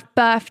I have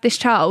birthed this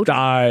child.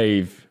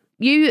 Dave.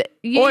 You.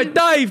 Oi,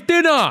 Dave,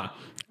 dinner.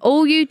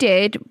 All you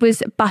did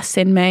was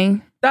bussing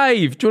me.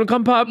 Dave, do you want to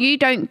come pub? You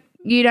don't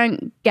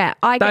get.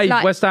 I Dave, get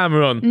like West Ham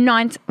are on.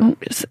 9.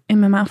 It's in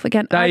my mouth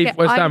again. Dave,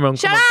 West Ham are on.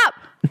 Shut up.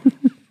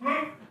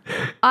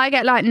 I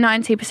get like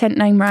 90%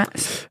 name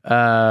rats.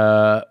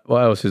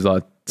 What else is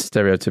like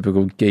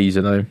stereotypical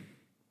geezer name?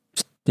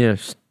 Yeah,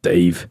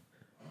 Steve.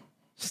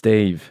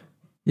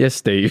 Yes,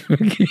 Steve.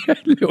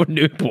 Little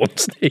newborn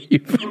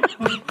Steve.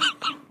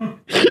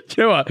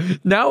 Do you know what?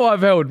 Now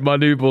I've held my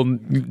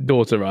newborn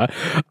daughter, right?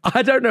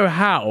 I don't know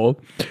how.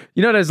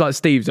 You know, there's like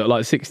Steves that are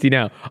like 60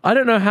 now. I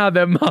don't know how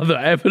their mother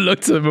ever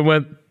looked at them and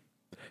went,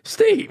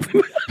 Steve.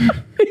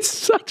 It's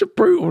such a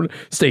brutal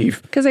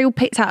Steve. Because they all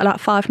picked out like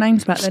 5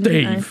 names back then.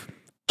 Steve.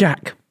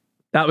 Jack.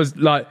 That was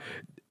like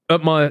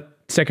at my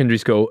secondary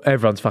school,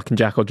 everyone's fucking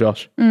Jack or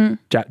Josh.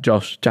 Jack,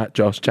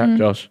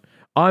 Josh.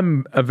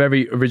 I'm a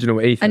very original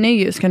Ethan. I knew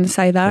you was going to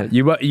say that.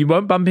 You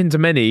won't bump into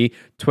many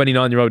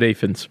 29-year-old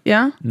Ethans.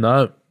 Yeah?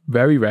 No,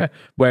 very rare.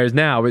 Whereas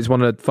now it's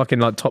one of the fucking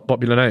like top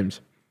popular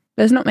names.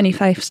 There's not many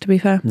Faiths, to be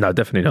fair. No,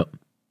 definitely not.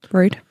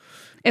 Rude.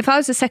 If I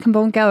was a second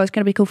born girl, I was going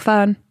to be called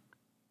Fern.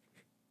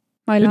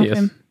 I love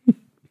him.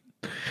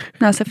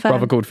 No, I said Fern.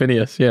 Brother called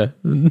Phineas, yeah.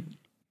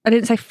 I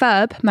didn't say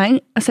Ferb,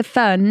 mate. I said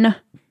Fern.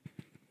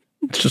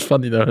 It's just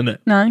funny though, isn't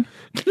it? No.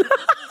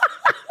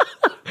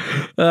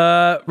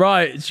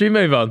 Right, should we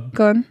move on?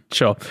 Go on.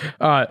 Sure.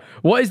 All right.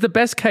 What is the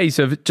best case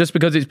of just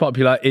because it's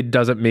popular, it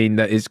doesn't mean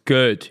that it's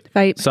good?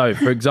 Vape. So,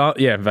 for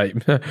example,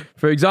 vape.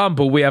 For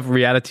example, we have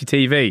reality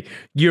TV.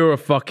 You're a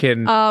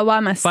fucking... Oh,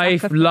 I'm a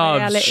Faith sucker for loves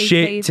reality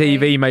shit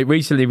TV, mate.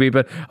 Recently,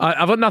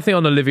 I've got nothing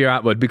on Olivia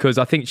Atwood because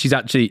I think she's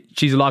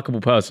a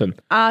likable person.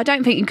 I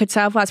don't think you could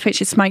say otherwise. I think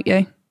she'd smoke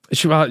you.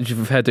 She can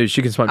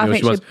smoke me when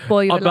she wants.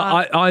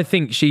 But I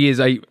think she is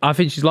I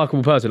think she's a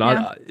likable person.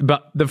 Yeah.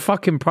 But the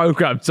fucking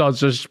programs are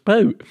just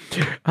spoot.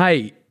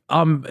 Hey,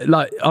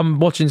 I'm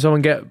watching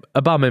someone get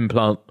a bum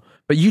implant,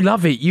 but you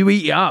love it. You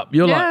eat it up.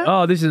 You're like,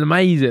 oh, this is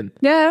amazing.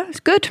 Yeah, it's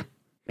good.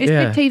 It's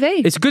good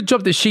TV. It's a good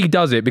job that she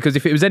does it because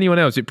if it was anyone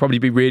else, it'd probably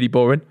be really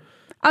boring.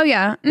 Oh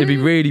yeah, it'd be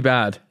really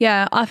bad.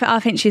 Yeah,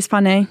 I think she's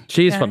funny.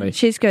 She is funny.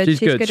 She's good.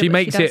 She's good. She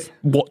makes it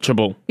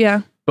watchable.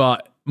 Yeah.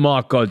 But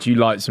my God, you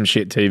like some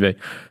shit TV.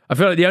 I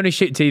feel like the only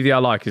shit TV I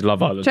like is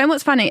Love Island. Do you know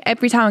what's funny?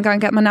 Every time I go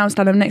and get my nails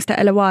done, I'm next to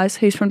Ella Wise,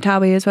 who's from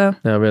Towie as well.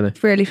 Oh, really?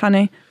 It's really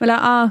funny. We're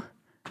like, oh,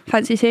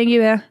 fancy seeing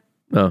you here.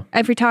 Oh.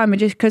 Every time,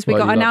 because we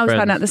got our nails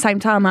done at the same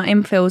time, our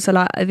infills are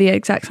like at the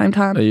exact same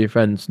time. Are you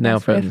friends? Now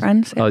friends? We're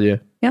friends. Yeah. Are you?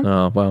 Yeah.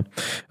 Oh, well.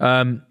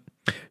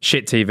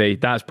 Shit TV.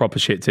 That's proper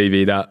shit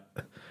TV, that.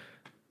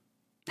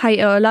 Hate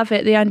it or love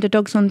it, the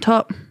underdog's on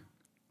top.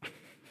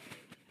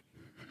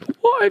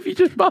 What if you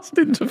just bust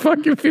into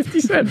fucking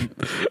 50 Cent?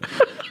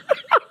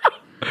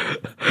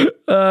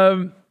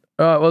 All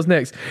right, what's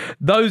next?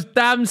 Those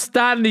damn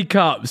Stanley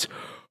Cups.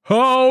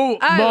 Oh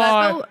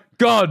my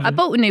God. I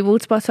bought a new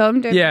water bottle.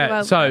 I'm doing really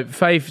well. So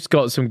Faith's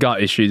got some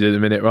gut issues at the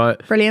minute, right?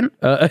 Brilliant.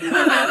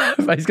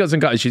 Faith's got some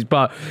gut issues,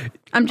 but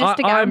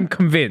I'm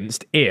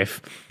convinced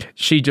if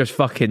she just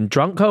fucking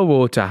drunk her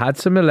water, had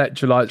some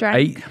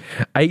electrolytes,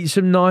 ate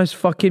some nice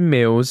fucking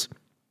meals,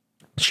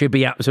 she'll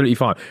be absolutely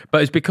fine.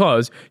 But it's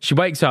because she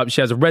wakes up,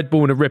 she has a Red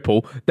Bull and a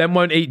Ripple, then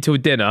won't eat till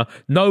dinner,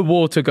 no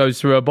water goes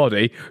through her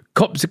body,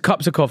 cups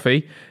of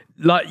coffee.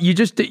 Like, I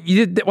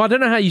don't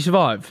know how you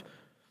survive.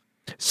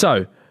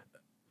 So...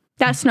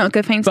 That's not a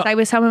good thing to say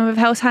with someone with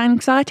health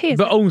anxiety,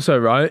 But also,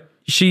 right,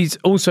 she's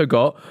also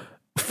got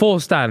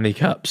 4 Stanley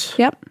Cups.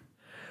 Yep.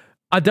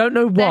 I don't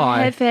know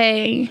why. They're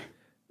heavy.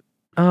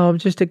 Oh, I'm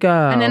just a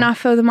girl. And then I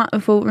fill them up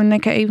with water and they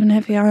get even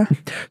heavier.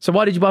 So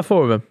why did you buy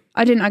 4 of them?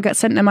 I didn't. I got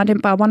sent them. I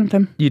didn't buy one of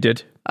them. You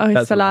did. Oh,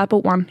 it's a lie. I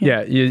bought one.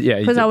 Yeah.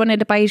 Because I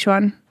wanted a beige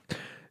one.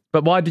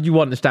 But why did you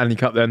want the Stanley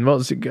Cup then?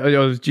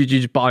 Did you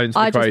just buy into the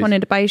I craze? just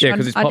wanted a beige one.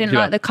 It's I didn't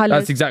like the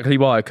colours. That's exactly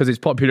why, because it's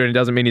popular and it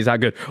doesn't mean it's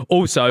that good.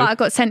 Also... But I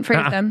got sent 3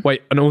 of them.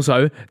 Wait, and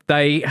also,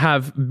 they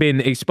have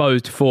been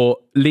exposed for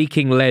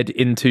leaking lead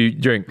into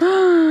drink.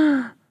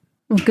 Well,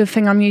 good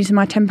thing I'm using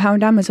my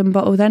 £10 Amazon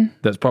bottle then.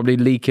 That's probably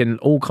leaking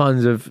all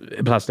kinds of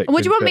plastic.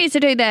 What do you want me to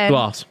do then?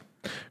 Glass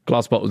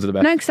bottles are the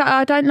best. No, because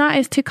I don't like it.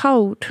 It's too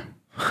cold.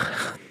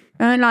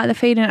 I don't like the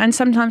feeling. And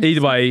sometimes...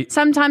 Either way...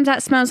 Sometimes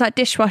that smells like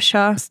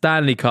dishwasher.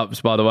 Stanley Cups,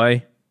 by the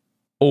way.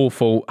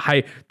 Awful.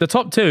 Hey, the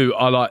top 2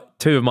 are like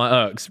 2 of my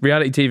irks.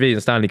 Reality TV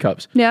and Stanley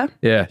Cups. Yeah?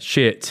 Yeah,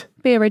 shit.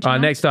 Be original. All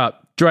right, next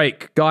up.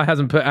 Drake. Guy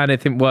hasn't put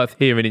anything worth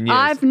hearing in years.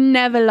 I've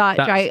never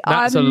liked Drake.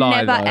 That's I've a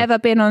lie, never, ever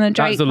been on a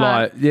Drake. That's a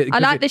lie. Yeah, I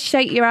like the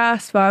shake your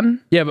ass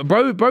one. Yeah, but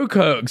bro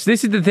cooks.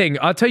 This is the thing.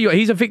 I'll tell you what,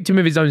 he's a victim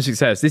of his own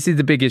success. This is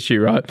the big issue,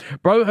 right?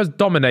 Bro has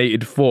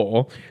dominated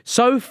for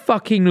so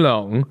fucking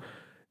long.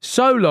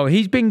 So long.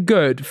 He's been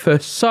good for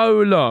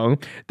so long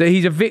that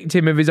he's a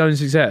victim of his own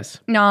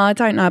success. No, I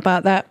don't know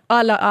about that.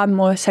 I'm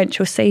more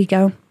Essential C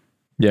girl.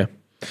 Yeah.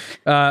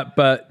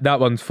 But that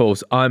one's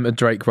false. I'm a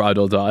Drake ride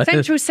or die.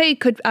 Essential C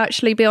could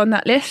actually be on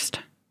that list.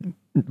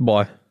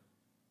 Why?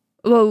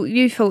 Well,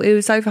 you thought he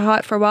was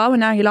overhyped for a while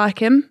and now you like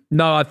him.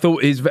 No, I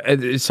thought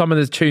some of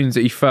the tunes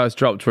that he first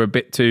dropped were a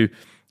bit too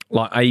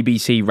like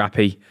ABC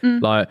rappy.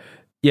 Like,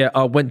 yeah,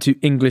 I went to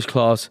English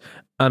class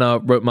and I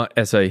wrote my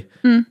essay.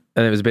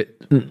 And it was a bit,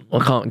 I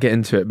can't get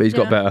into it, but he's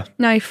got better.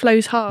 No, he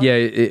flows hard. Yeah,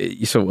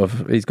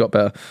 he's got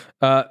better.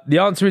 The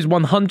answer is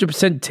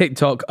 100%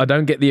 TikTok. I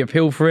don't get the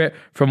appeal for it.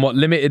 From what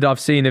limited I've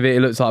seen of it, it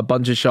looks like a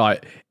bunch of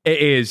shite. It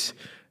is,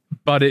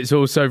 but it's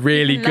also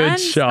really good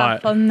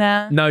shite. On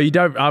there. No, you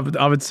don't.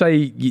 I would say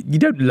you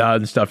don't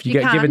learn stuff. You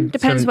get given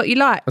depends what you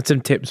like. some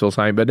tips or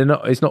something, but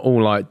it's not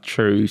all like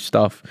true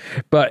stuff.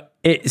 But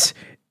it's...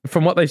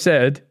 From what they've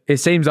said, it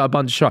seems like a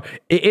bunch of shite.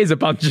 It is a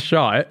bunch of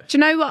shite. Do you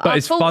know what? But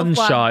it's fun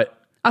shite.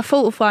 I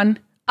thought of one.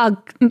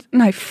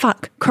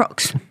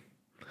 Crocs.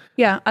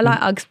 Yeah, I like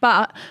Uggs,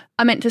 but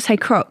I meant to say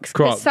Crocs.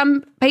 Crocs.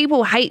 Some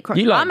people hate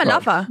Crocs. I'm a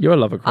lover. You're a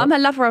lover of Crocs. I'm a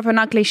lover of an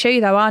ugly shoe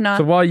though, aren't I?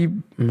 So why are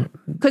you...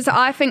 Because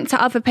I think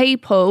to other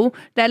people,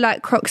 they're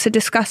like Crocs are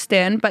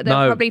disgusting, but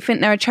they'll probably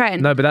think they're a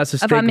trend. No, but that's a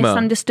stigma. Have I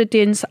misunderstood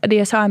the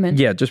assignment?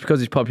 Yeah, just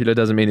because it's popular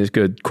doesn't mean it's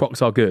good.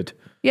 Crocs are good.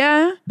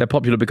 Yeah. They're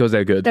popular because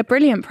they're good. They're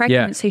brilliant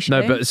pregnancy shoes.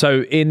 No, but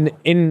so in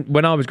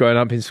when I was growing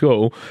up in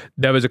school,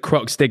 there was a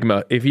Croc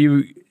stigma.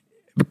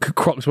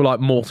 Crocs were like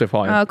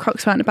mortifying. Oh,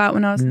 Crocs weren't about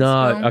when I was at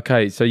school.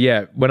 Okay, so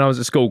yeah, when I was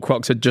at school,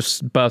 Crocs had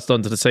just burst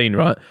onto the scene,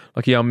 right?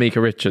 Like a young Mika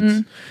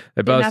Richards.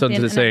 They burst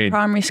onto the scene.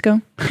 Primary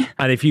school.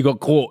 And if you got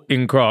caught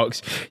in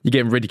Crocs, you're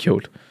getting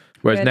ridiculed.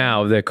 Whereas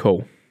now they're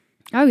cool.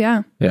 Oh,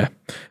 yeah. Yeah.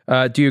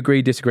 Do you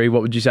agree, disagree?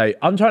 What would you say?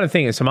 I'm trying to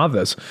think of some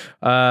others.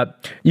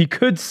 You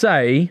could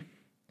say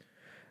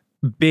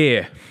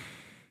beer.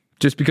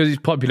 Just because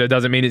it's popular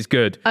doesn't mean it's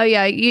good. Oh,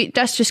 yeah.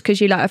 That's just because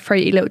you like a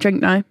fruity little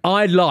drink now.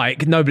 I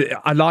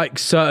like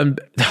certain...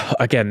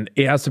 Again,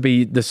 it has to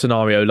be the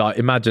scenario. Like,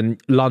 imagine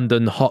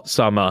London, hot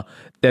summer.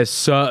 There's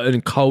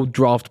certain cold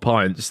draft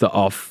pints that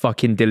are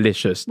fucking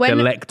delicious,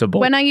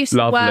 delectable, when I used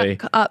to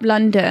work up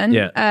London,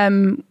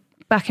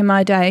 back in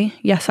my day,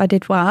 yes, I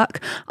did work.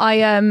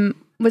 I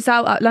was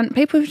out at London.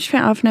 People just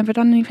think I've never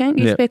done anything.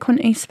 Used to be a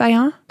quantity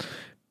surveyor.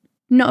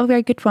 Not a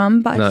very good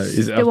one, but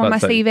it's still on my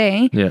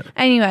CV. Yeah.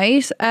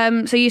 Anyways, so I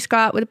used to go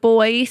out with the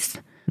boys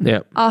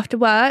after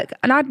work,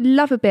 and I'd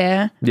love a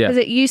beer because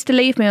it used to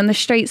leave me on the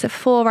streets at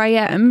 4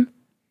 a.m.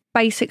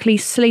 basically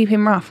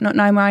sleeping rough, not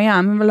knowing where I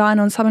am, and relying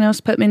on someone else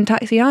to put me in a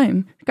taxi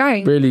home.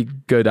 Great. Really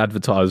good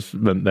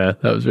advertisement there.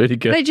 That was really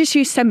good. They just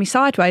used to send me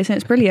sideways, and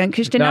it's brilliant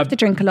because you didn't have to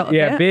drink a lot of it.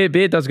 Yeah,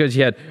 beer does go to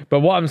your head. But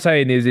what I'm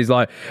saying is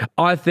like,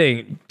 I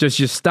think just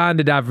your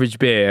standard average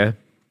beer,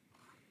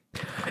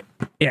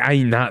 it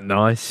ain't that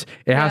nice.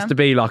 It has to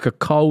be like a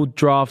cold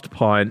draft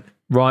pint,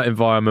 right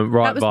environment,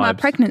 right vibes. That was my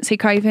pregnancy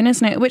craving,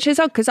 isn't it? Which is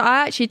odd because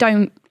I actually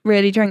don't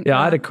really drink. Yeah,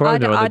 I had a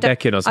Corona on the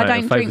deck-in or something. I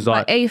don't drink, was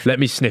like, let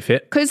me sniff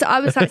it. Because I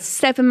was like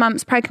 7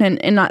 months pregnant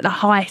in like the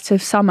height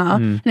of summer,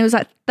 and it was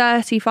like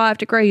 35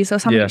 degrees or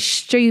something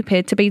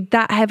stupid to be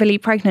that heavily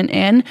pregnant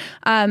in.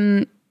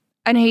 And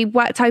he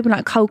whacked open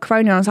like cold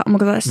Corona, and I was like, oh my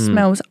God, that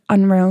smells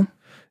unreal.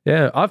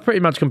 Yeah, I've pretty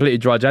much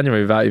completed dry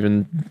January without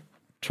even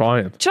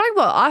trying. Do you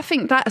know what? I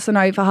think that's an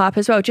overhype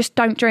as well. Just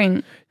don't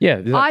drink. Yeah,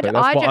 exactly.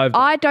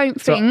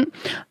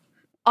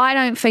 I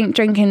don't think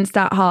drinking's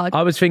that hard.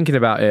 I was thinking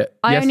about it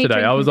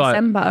yesterday. I was like,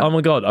 oh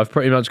my God, I've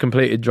pretty much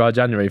completed dry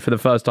January for the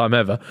first time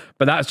ever.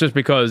 But that's just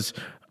because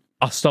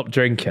I stopped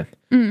drinking.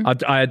 I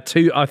had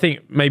I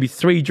think maybe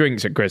 3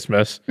 drinks at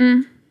Christmas.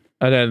 And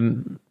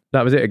then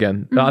that was it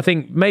again. I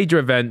think major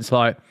events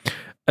like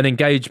an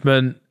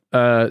engagement,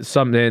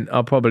 something,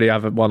 I'll probably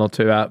have 1 or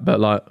 2 out. But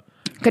like...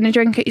 Gonna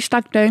drink at your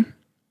stag do?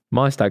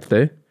 My stag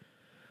do?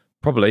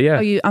 Probably, yeah.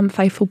 Oh, you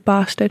unfaithful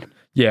bastard.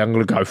 Yeah, I'm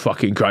gonna go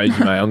fucking crazy,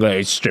 mate. I'm gonna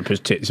eat strippers'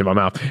 tits in my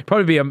mouth. It'd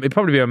probably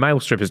be a male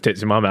stripper's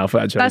tits in my mouth.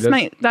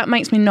 Actually, that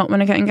makes me not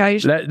want to get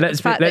engaged.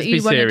 Let's be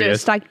serious. Want to do a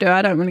stag do,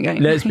 I don't want to get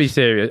engaged. Let's be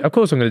serious. Of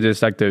course, I'm gonna do a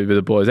stag do with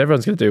the boys.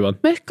 Everyone's gonna do one.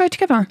 Let's go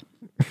together.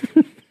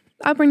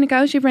 I'll bring the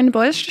girls. You bring the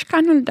boys. Just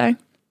kind of do.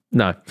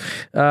 No,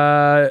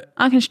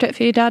 I can strip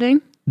for you, Daddy.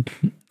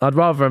 I'd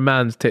rather a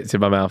man's tits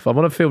in my mouth. I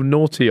want to feel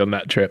naughty on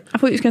that trip. I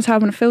thought you was going to say I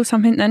want to feel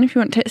something. Then, if you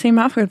want tits in your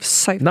mouth, I'm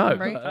so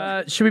hungry.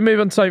 No. Should we move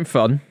on to something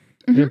fun?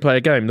 We're going to play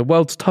a game. The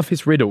world's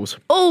toughest riddles.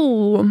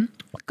 Oh,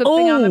 good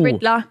thing I'm a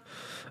Riddler.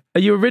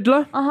 Are you a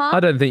Riddler? Uh-huh. I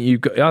don't think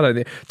you've got... I don't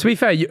think... To be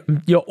fair,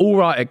 you're all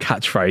right at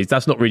catchphrase.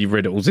 That's not really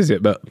riddles, is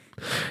it? But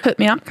put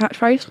me up,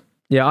 catchphrase.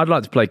 Yeah, I'd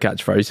like to play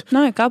catchphrase.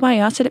 No, go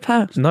away. I said it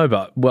first. No,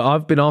 but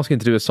I've been asking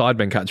to do a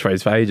Sidemen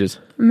catchphrase for ages.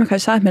 Okay,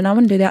 Sidemen. I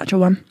want to do the actual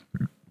one.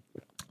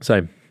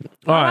 Same.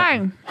 All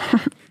right.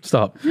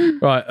 Stop.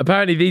 Right.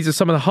 Apparently, these are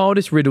some of the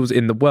hardest riddles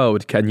in the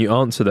world. Can you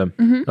answer them?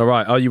 All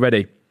right. Are you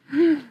ready?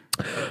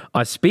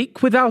 I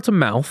speak without a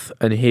mouth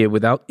and hear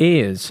without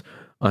ears.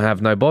 I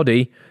have no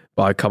body,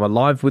 but I come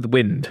alive with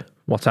wind.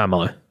 What am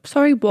I?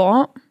 Sorry,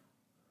 what?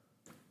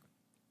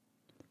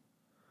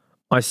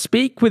 I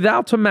speak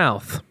without a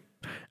mouth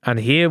and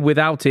hear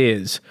without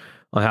ears.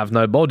 I have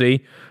no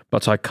body,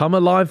 but I come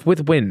alive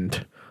with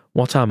wind.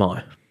 What am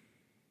I?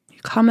 You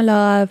come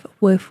alive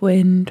with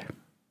wind.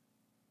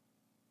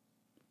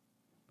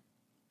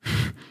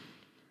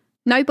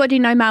 No body,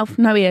 no mouth,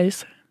 no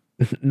ears.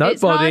 No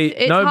body,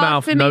 no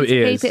mouth, no ears. It's hard for me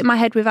to keep it in my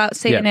head without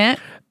seeing it.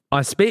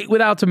 I speak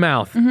without a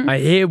mouth. I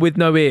hear with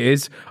no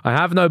ears. I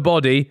have no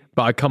body,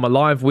 but I come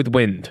alive with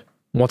wind.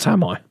 What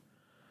am I?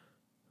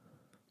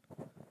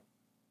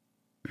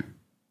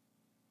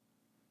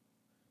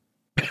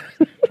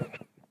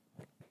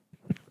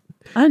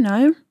 I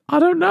know. I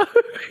don't know.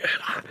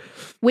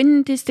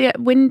 Wind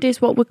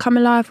is what would come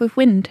alive with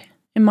wind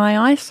in my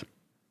eyes.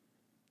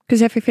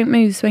 Because everything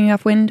moves when you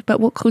have wind, but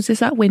what causes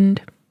that wind?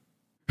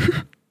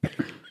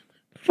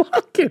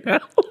 Fucking hell.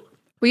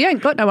 Well, you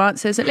ain't got no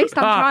answers. At least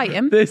I'm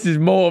trying. This is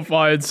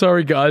mortifying.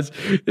 Sorry, guys.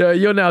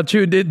 You're now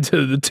tuned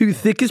into the 2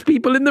 thickest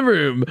people in the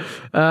room.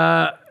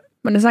 Well,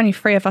 there's only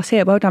 3 of us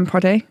here. Well done,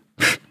 Proddy.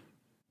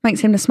 Makes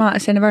him the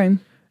smartest in the room.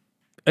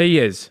 He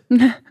is.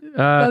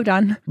 Well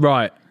done.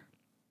 Right.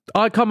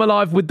 I come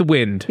alive with the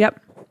wind.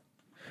 Yep.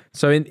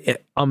 So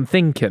I'm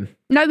thinking...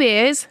 No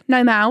ears,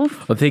 no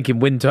mouth. I'm thinking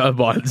wind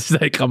turbines.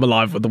 They come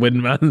alive with the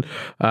wind, man.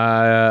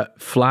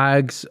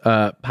 Flags,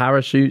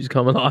 parachutes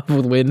come alive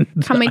with wind.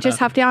 Can we just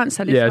have the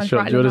answer? Yeah,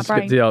 sure. Do you want to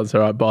skip the answer?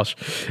 All right, bosh.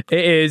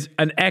 It is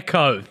an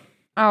echo.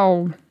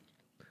 Oh.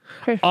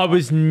 I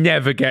was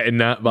never getting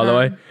that, by the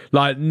way.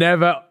 Like,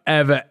 never,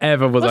 ever,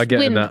 ever was I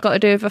getting that. What's wind got to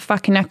do with a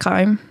fucking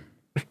echo?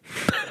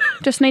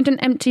 Just need an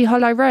empty,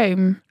 hollow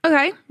room.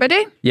 Okay,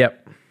 ready?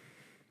 Yep.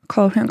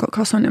 Cool, I haven't got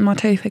croissant in my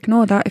tooth.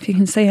 Ignore that if you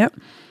can see it.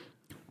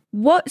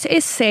 What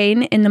is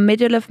seen in the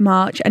middle of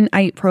March and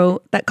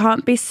April that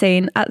can't be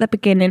seen at the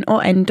beginning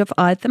or end of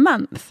either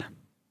month?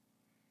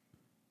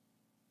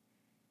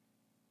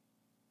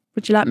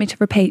 Would you like me to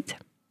repeat?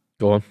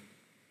 Go on.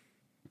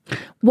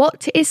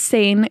 What is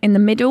seen in the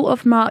middle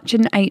of March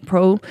and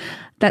April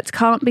that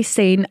can't be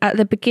seen at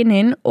the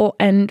beginning or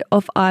end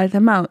of either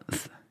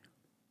month?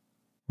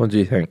 What do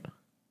you think?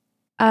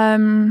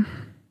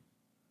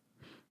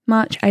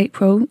 March,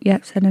 April,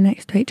 yep, so they're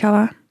next to each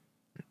other.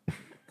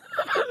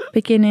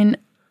 Beginning,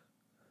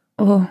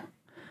 or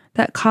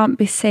that can't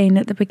be seen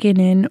at the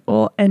beginning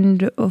or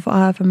end of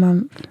either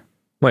month.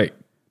 Wait,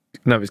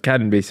 no, it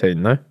can be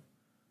seen, no?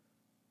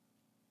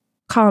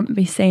 Can't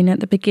be seen at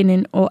the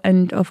beginning or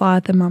end of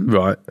either month.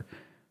 Right.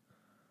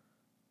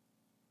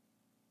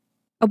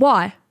 A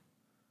why?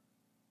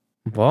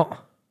 What?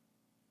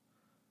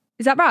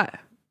 Is that right?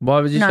 Why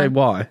would you say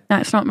why?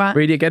 That's not right.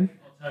 Read it again.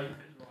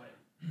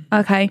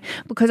 Okay,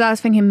 because I was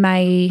thinking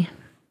May.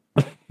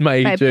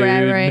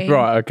 February. June.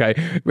 Right,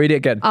 okay. Read it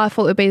again. I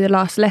thought it would be the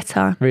last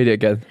letter. Read it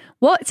again.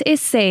 What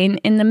is seen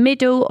in the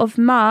middle of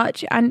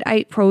March and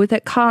April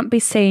that can't be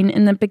seen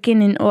in the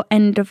beginning or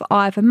end of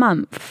either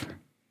month?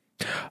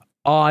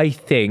 I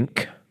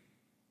think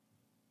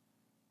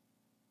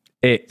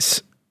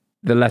it's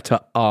the letter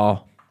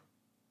R.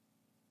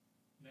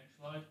 Next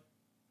slide.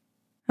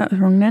 That was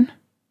wrong then.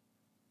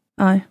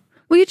 Oh.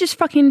 Well, you just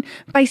fucking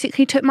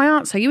basically took my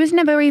answer. You was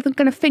never even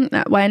going to think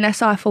that way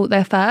unless I thought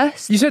there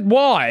first. You said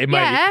why, mate?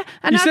 Yeah.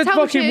 And you I said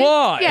told fucking you,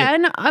 why.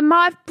 Yeah, and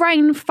my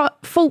brain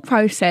thought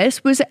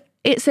process was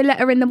it's a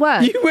letter in the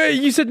word.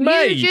 You said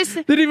May.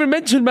 Didn't even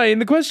mention May in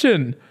the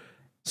question.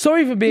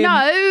 Sorry for being...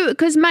 No,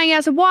 because May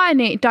has a Y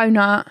in it,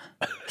 donut.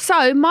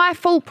 So my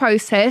thought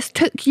process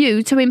took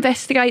you to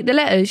investigate the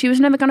letters. You was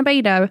never going to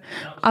be there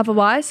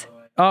otherwise.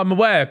 I'm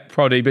aware,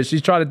 Proddy, but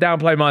she's trying to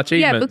downplay my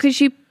achievements. Yeah,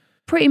 because you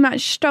pretty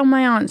much stole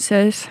my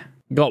answers.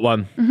 Got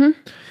one. Mm-hmm.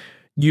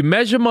 You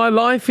measure my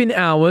life in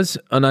hours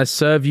and I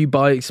serve you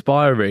by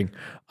expiring.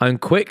 I'm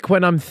quick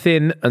when I'm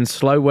thin and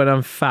slow when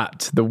I'm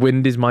fat. The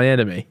wind is my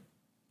enemy.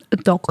 A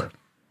dog.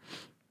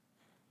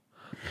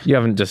 You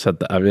haven't just said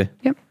that, have you?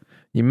 Yep.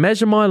 You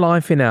measure my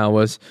life in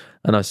hours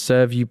and I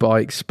serve you by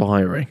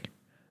expiring.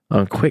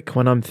 I'm quick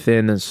when I'm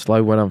thin and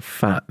slow when I'm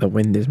fat. The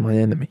wind is my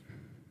enemy.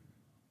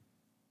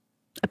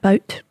 A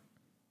boat.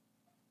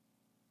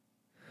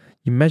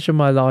 You measure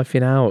my life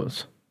in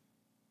hours.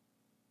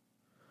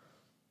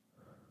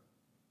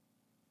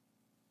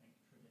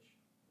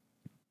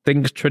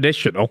 Things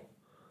traditional.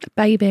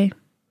 Baby.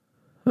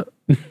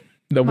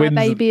 My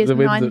baby is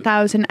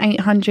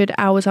 9,800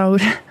 hours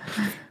old.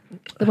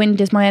 The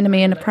wind is my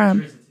enemy in a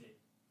pram.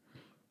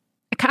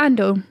 A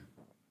candle.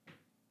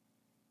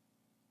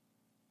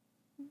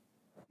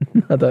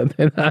 I don't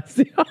think that's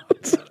the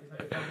answer.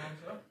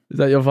 Is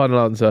that your final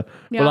answer?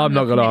 Yeah, well, I'm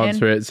not going to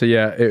answer it. So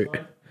yeah. It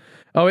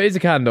is a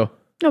candle.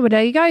 Oh, well,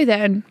 there you go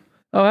then.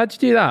 Oh, how'd you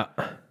do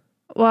that?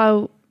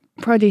 Well,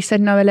 Proddy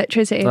said no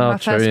electricity. My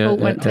first thought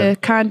went to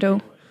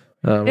candle.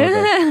 Oh,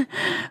 well,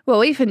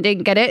 well, Ethan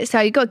didn't get it, so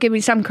you got to give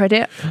me some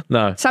credit.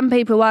 No. Some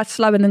people are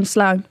slower than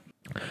slow.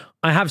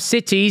 I have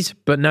cities,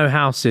 but no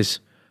houses.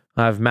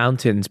 I have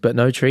mountains, but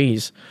no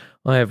trees.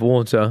 I have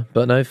water,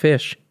 but no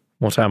fish.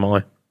 What am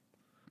I?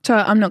 So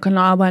I'm not going to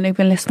lie, I weren't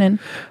even listening.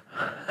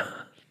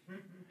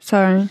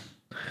 Sorry.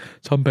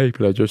 Some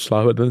people are just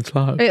slower than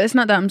slow. It's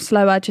not that I'm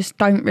slow, I just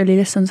don't really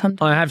listen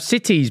sometimes. I have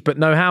cities, but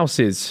no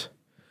houses.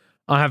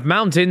 I have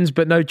mountains,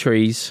 but no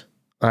trees.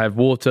 I have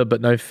water,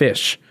 but no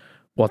fish.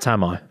 What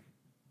am I?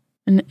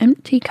 An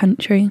empty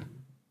country.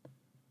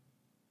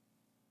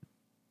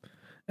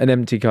 An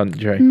empty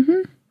country.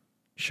 Mm-hmm.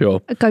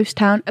 Sure. A ghost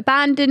town.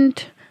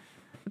 Abandoned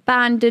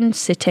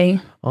city.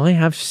 I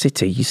have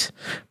cities,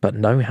 but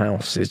no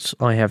houses.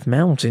 I have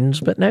mountains,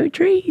 but no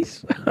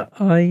trees.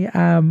 I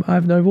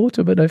have no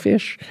water, but no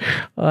fish.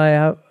 I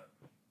have...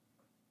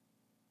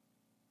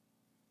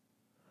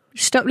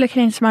 Stop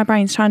looking into my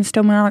brain, trying to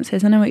steal my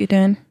answers. I know what you're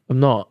doing. I'm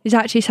not. He's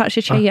actually such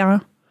a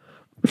cheater.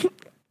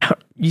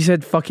 You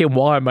said fucking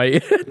why,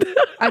 mate?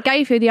 I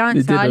gave you the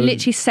answer. I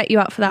literally set you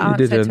up for that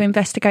answer to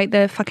investigate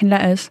the fucking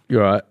letters.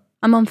 You're right.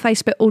 I'm on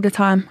Facebook all the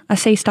time. I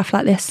see stuff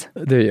like this.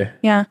 Do you?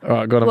 Yeah. All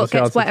right, go on. What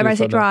gets wetter as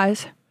it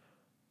dries?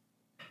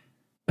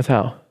 That's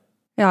how?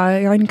 Yeah,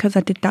 only because I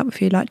did that with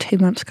you like 2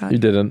 months ago. You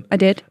didn't. I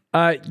did.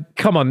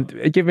 Come on,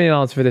 give me an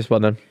answer for this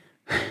one then.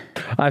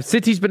 I have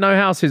cities but no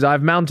houses. I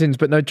have mountains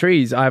but no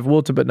trees. I have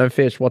water but no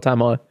fish. What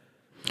am I?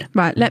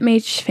 Right, let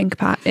me just think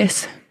about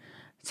this.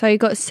 So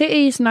you've got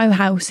cities, no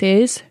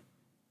houses.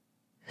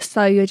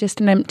 So you're just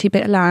an empty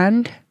bit of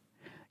land.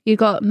 You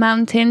got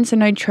mountains and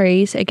no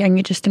trees. Again,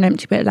 you're just an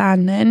empty bit of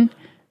land then.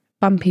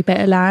 Bumpy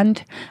bit of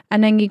land.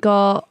 And then you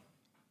got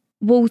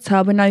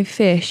water with no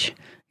fish.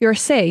 You're a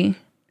sea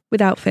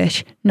without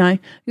fish. No.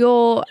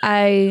 You're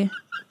a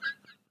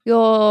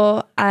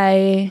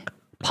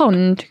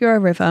pond. You're a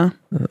river.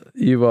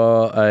 You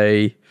are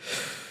a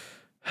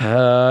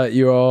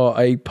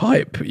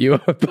pipe. You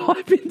are a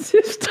piping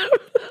system.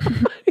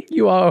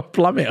 You are a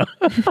plumber.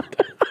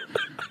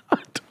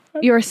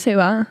 You're a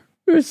sewer.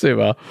 You're a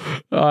sewer.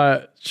 All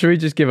right. Should we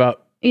just give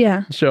up?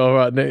 Yeah. Sure.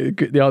 Right.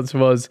 The answer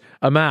was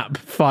a map.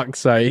 Fuck's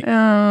sake.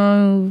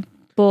 Oh,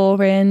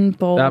 boring.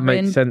 That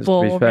makes sense,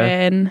 to be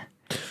fair.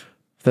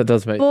 That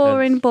does make sense.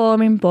 Boring.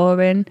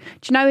 Do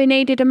you know who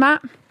needed a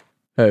map?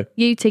 Who?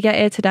 You to get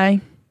here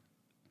today.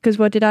 Because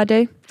what did I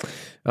do?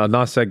 Oh,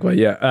 nice segue.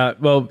 Yeah.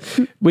 Well,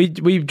 we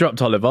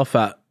dropped Olive off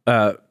at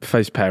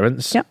Faith's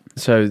parents. Yep.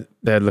 So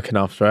they're looking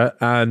after her.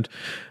 And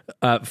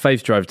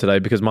Faith drove today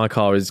because my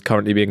car is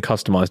currently being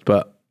customised,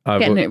 but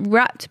getting it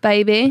wrapped,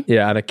 baby.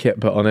 Yeah, and a kit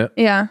put on it.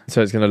 Yeah.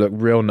 So it's going to look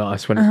real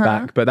nice when it's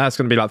back. But that's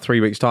going to be like 3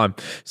 weeks' time.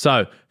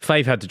 So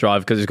Faith had to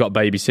drive because it's got a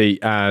baby seat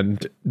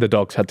and the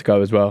dogs had to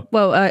go as well.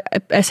 Well,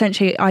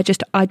 essentially, I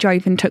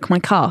drove and took my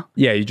car.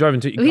 Yeah, you drove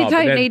and took your You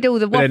car. don't need all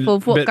the waffle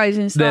of what goes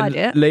inside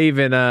it.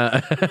 Leaving,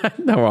 all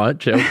right,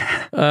 chill.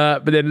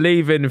 But then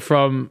leaving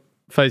from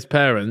Faith's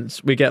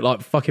parents, we get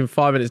like fucking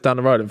 5 minutes down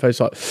the road, and Faith's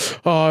like,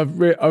 "Oh,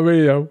 I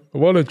really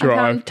want to drive.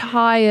 I'm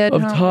tired.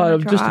 I'm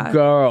tired. I'm just a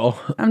girl."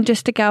 I'm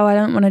just a girl. I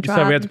don't want to drive.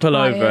 So we had to pull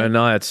over, and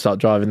I had to start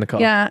driving the car.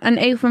 Yeah, and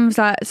Ethan was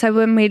like, so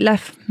when we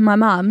left my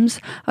mum's,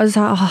 I was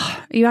like,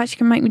 "Oh, are you actually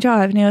gonna make me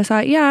drive?" And he was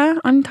like, "Yeah,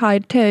 I'm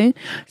tired too."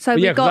 So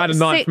we got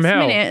 6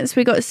 minutes.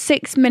 We got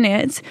 6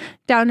 minutes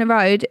down the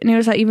road, and he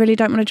was like, "You really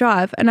don't want to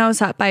drive?" And I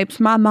was like, "Babes,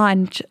 my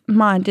mind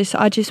is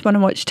I just want to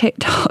watch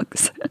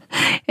TikToks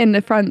in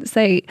the front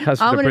seat.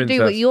 I want to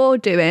do what you're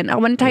doing. I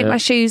want to take my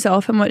shoes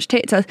off and watch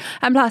TikToks.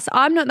 And plus,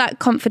 I'm not that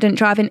confident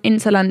driving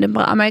into London,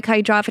 but I'm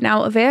okay driving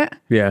out of it.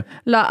 Yeah.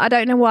 Like, I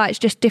don't know why, it's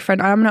just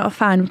different. I'm not a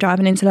fan of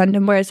driving into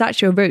London, whereas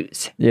that's your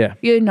roots. Yeah.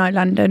 You know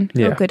London.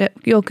 Yeah.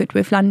 You're good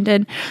with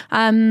London.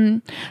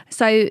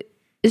 So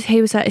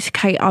he was like, "It's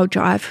Kate, I'll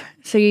drive."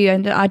 So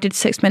I did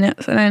 6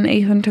 minutes, and then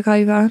Ethan took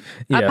over.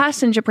 Yeah. A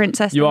passenger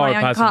princess. You in are my a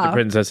own passenger car.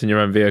 princess in your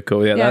own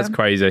vehicle. Yeah, that's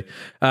crazy.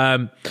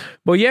 Well,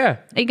 yeah.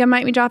 Are you gonna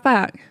make me drive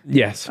back?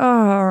 Yes.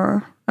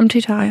 Oh, I'm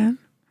too tired.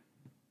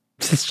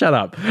 Just shut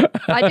up.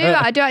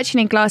 I do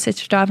actually need glasses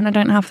to drive, and I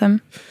don't have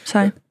them.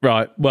 So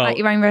Right. Well, at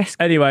your own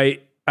risk. Anyway,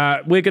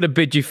 we're going to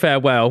bid you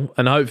farewell,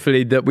 and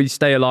hopefully that we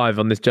stay alive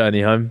on this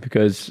journey home,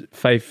 because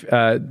Faith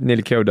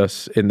nearly killed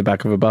us in the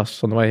back of a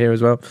bus on the way here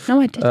as well. No,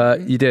 I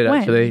didn't. You did, When?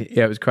 actually.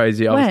 Yeah, it was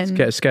crazy. I was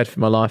getting scared for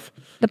my life.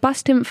 The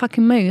bus didn't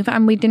fucking move,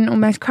 and we didn't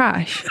almost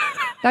crash.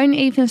 Don't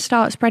even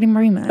start spreading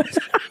rumours.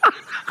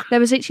 There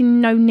was actually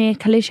no near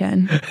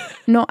collision.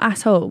 Not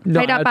at all.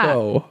 Not Take that at back.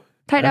 all.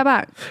 Take that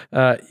back.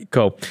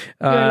 Cool.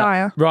 You're a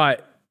liar. Right.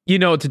 You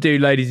know what to do,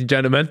 ladies and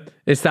gentlemen.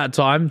 It's that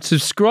time.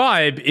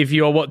 Subscribe if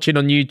you're watching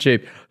on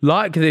YouTube.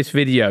 Like this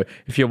video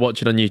if you're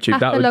watching on YouTube.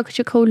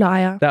 Pathological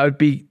liar.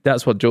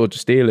 That's what Georgia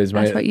Steele is,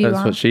 mate.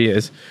 That's what she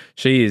is.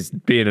 She is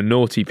being a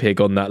naughty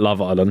pig on that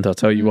Love Island. I'll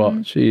tell you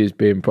what. She is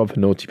being proper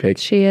naughty pig.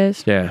 She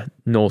is. Yeah,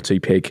 naughty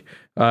pig.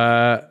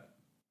 Like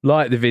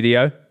the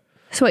video.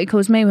 That's what he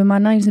calls me with my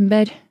nose in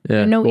bed.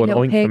 Yeah, Naughty go on,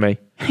 little oink pig. for me.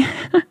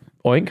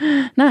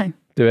 Oink. No.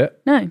 Do it.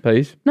 No.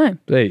 Please. No.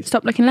 Please.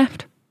 Stop looking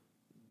left.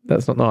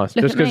 That's not nice.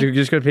 Look Just at me.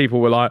 because people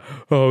were like,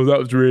 "Oh, that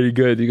was really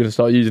good," you're going to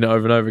start using it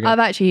over and over again. I've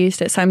actually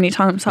used it so many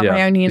times on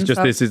my own It's just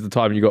stuff. this is the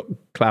time you got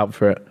clout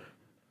for it.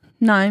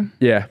 No.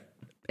 Yeah.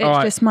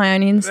 It's just my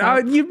own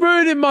insult. You're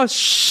ruining my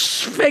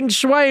feng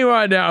shui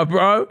right now,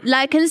 bro.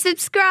 Like and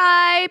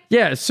subscribe.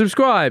 Yeah,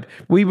 subscribe.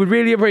 We would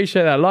really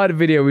appreciate that. Like the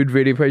video, we'd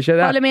really appreciate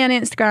that. Follow me on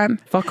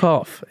Instagram. Fuck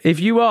off. If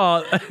you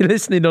are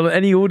listening on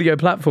any audio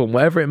platform,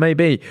 whatever it may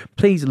be,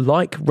 please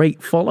like,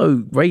 rate,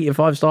 follow, rate it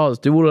 5 stars,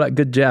 do all of that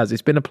good jazz.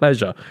 It's been a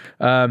pleasure.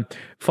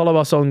 Follow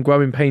us on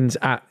Growing Pains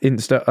at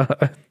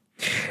Insta.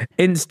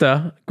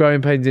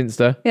 Growing Pains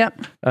Insta.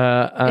 Yep.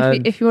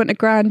 If you want a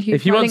grand,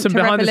 if you want some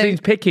behind the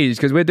scenes pickies,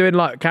 because we're doing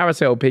like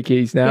carousel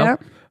pickies now.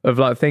 Yep. Of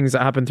like things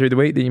that happen through the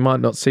week that you might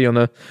not see on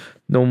a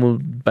normal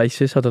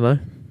basis. I don't know.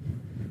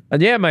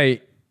 And yeah,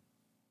 mate,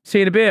 see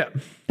you in a bit.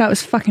 That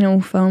was fucking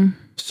awful.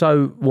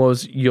 So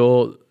was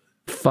your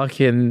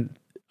fucking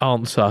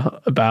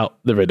answer about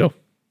the riddle.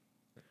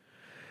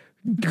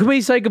 Can we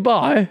say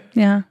goodbye?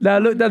 Yeah. Now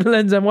look down the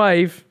lens and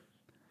wave.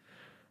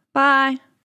 Bye.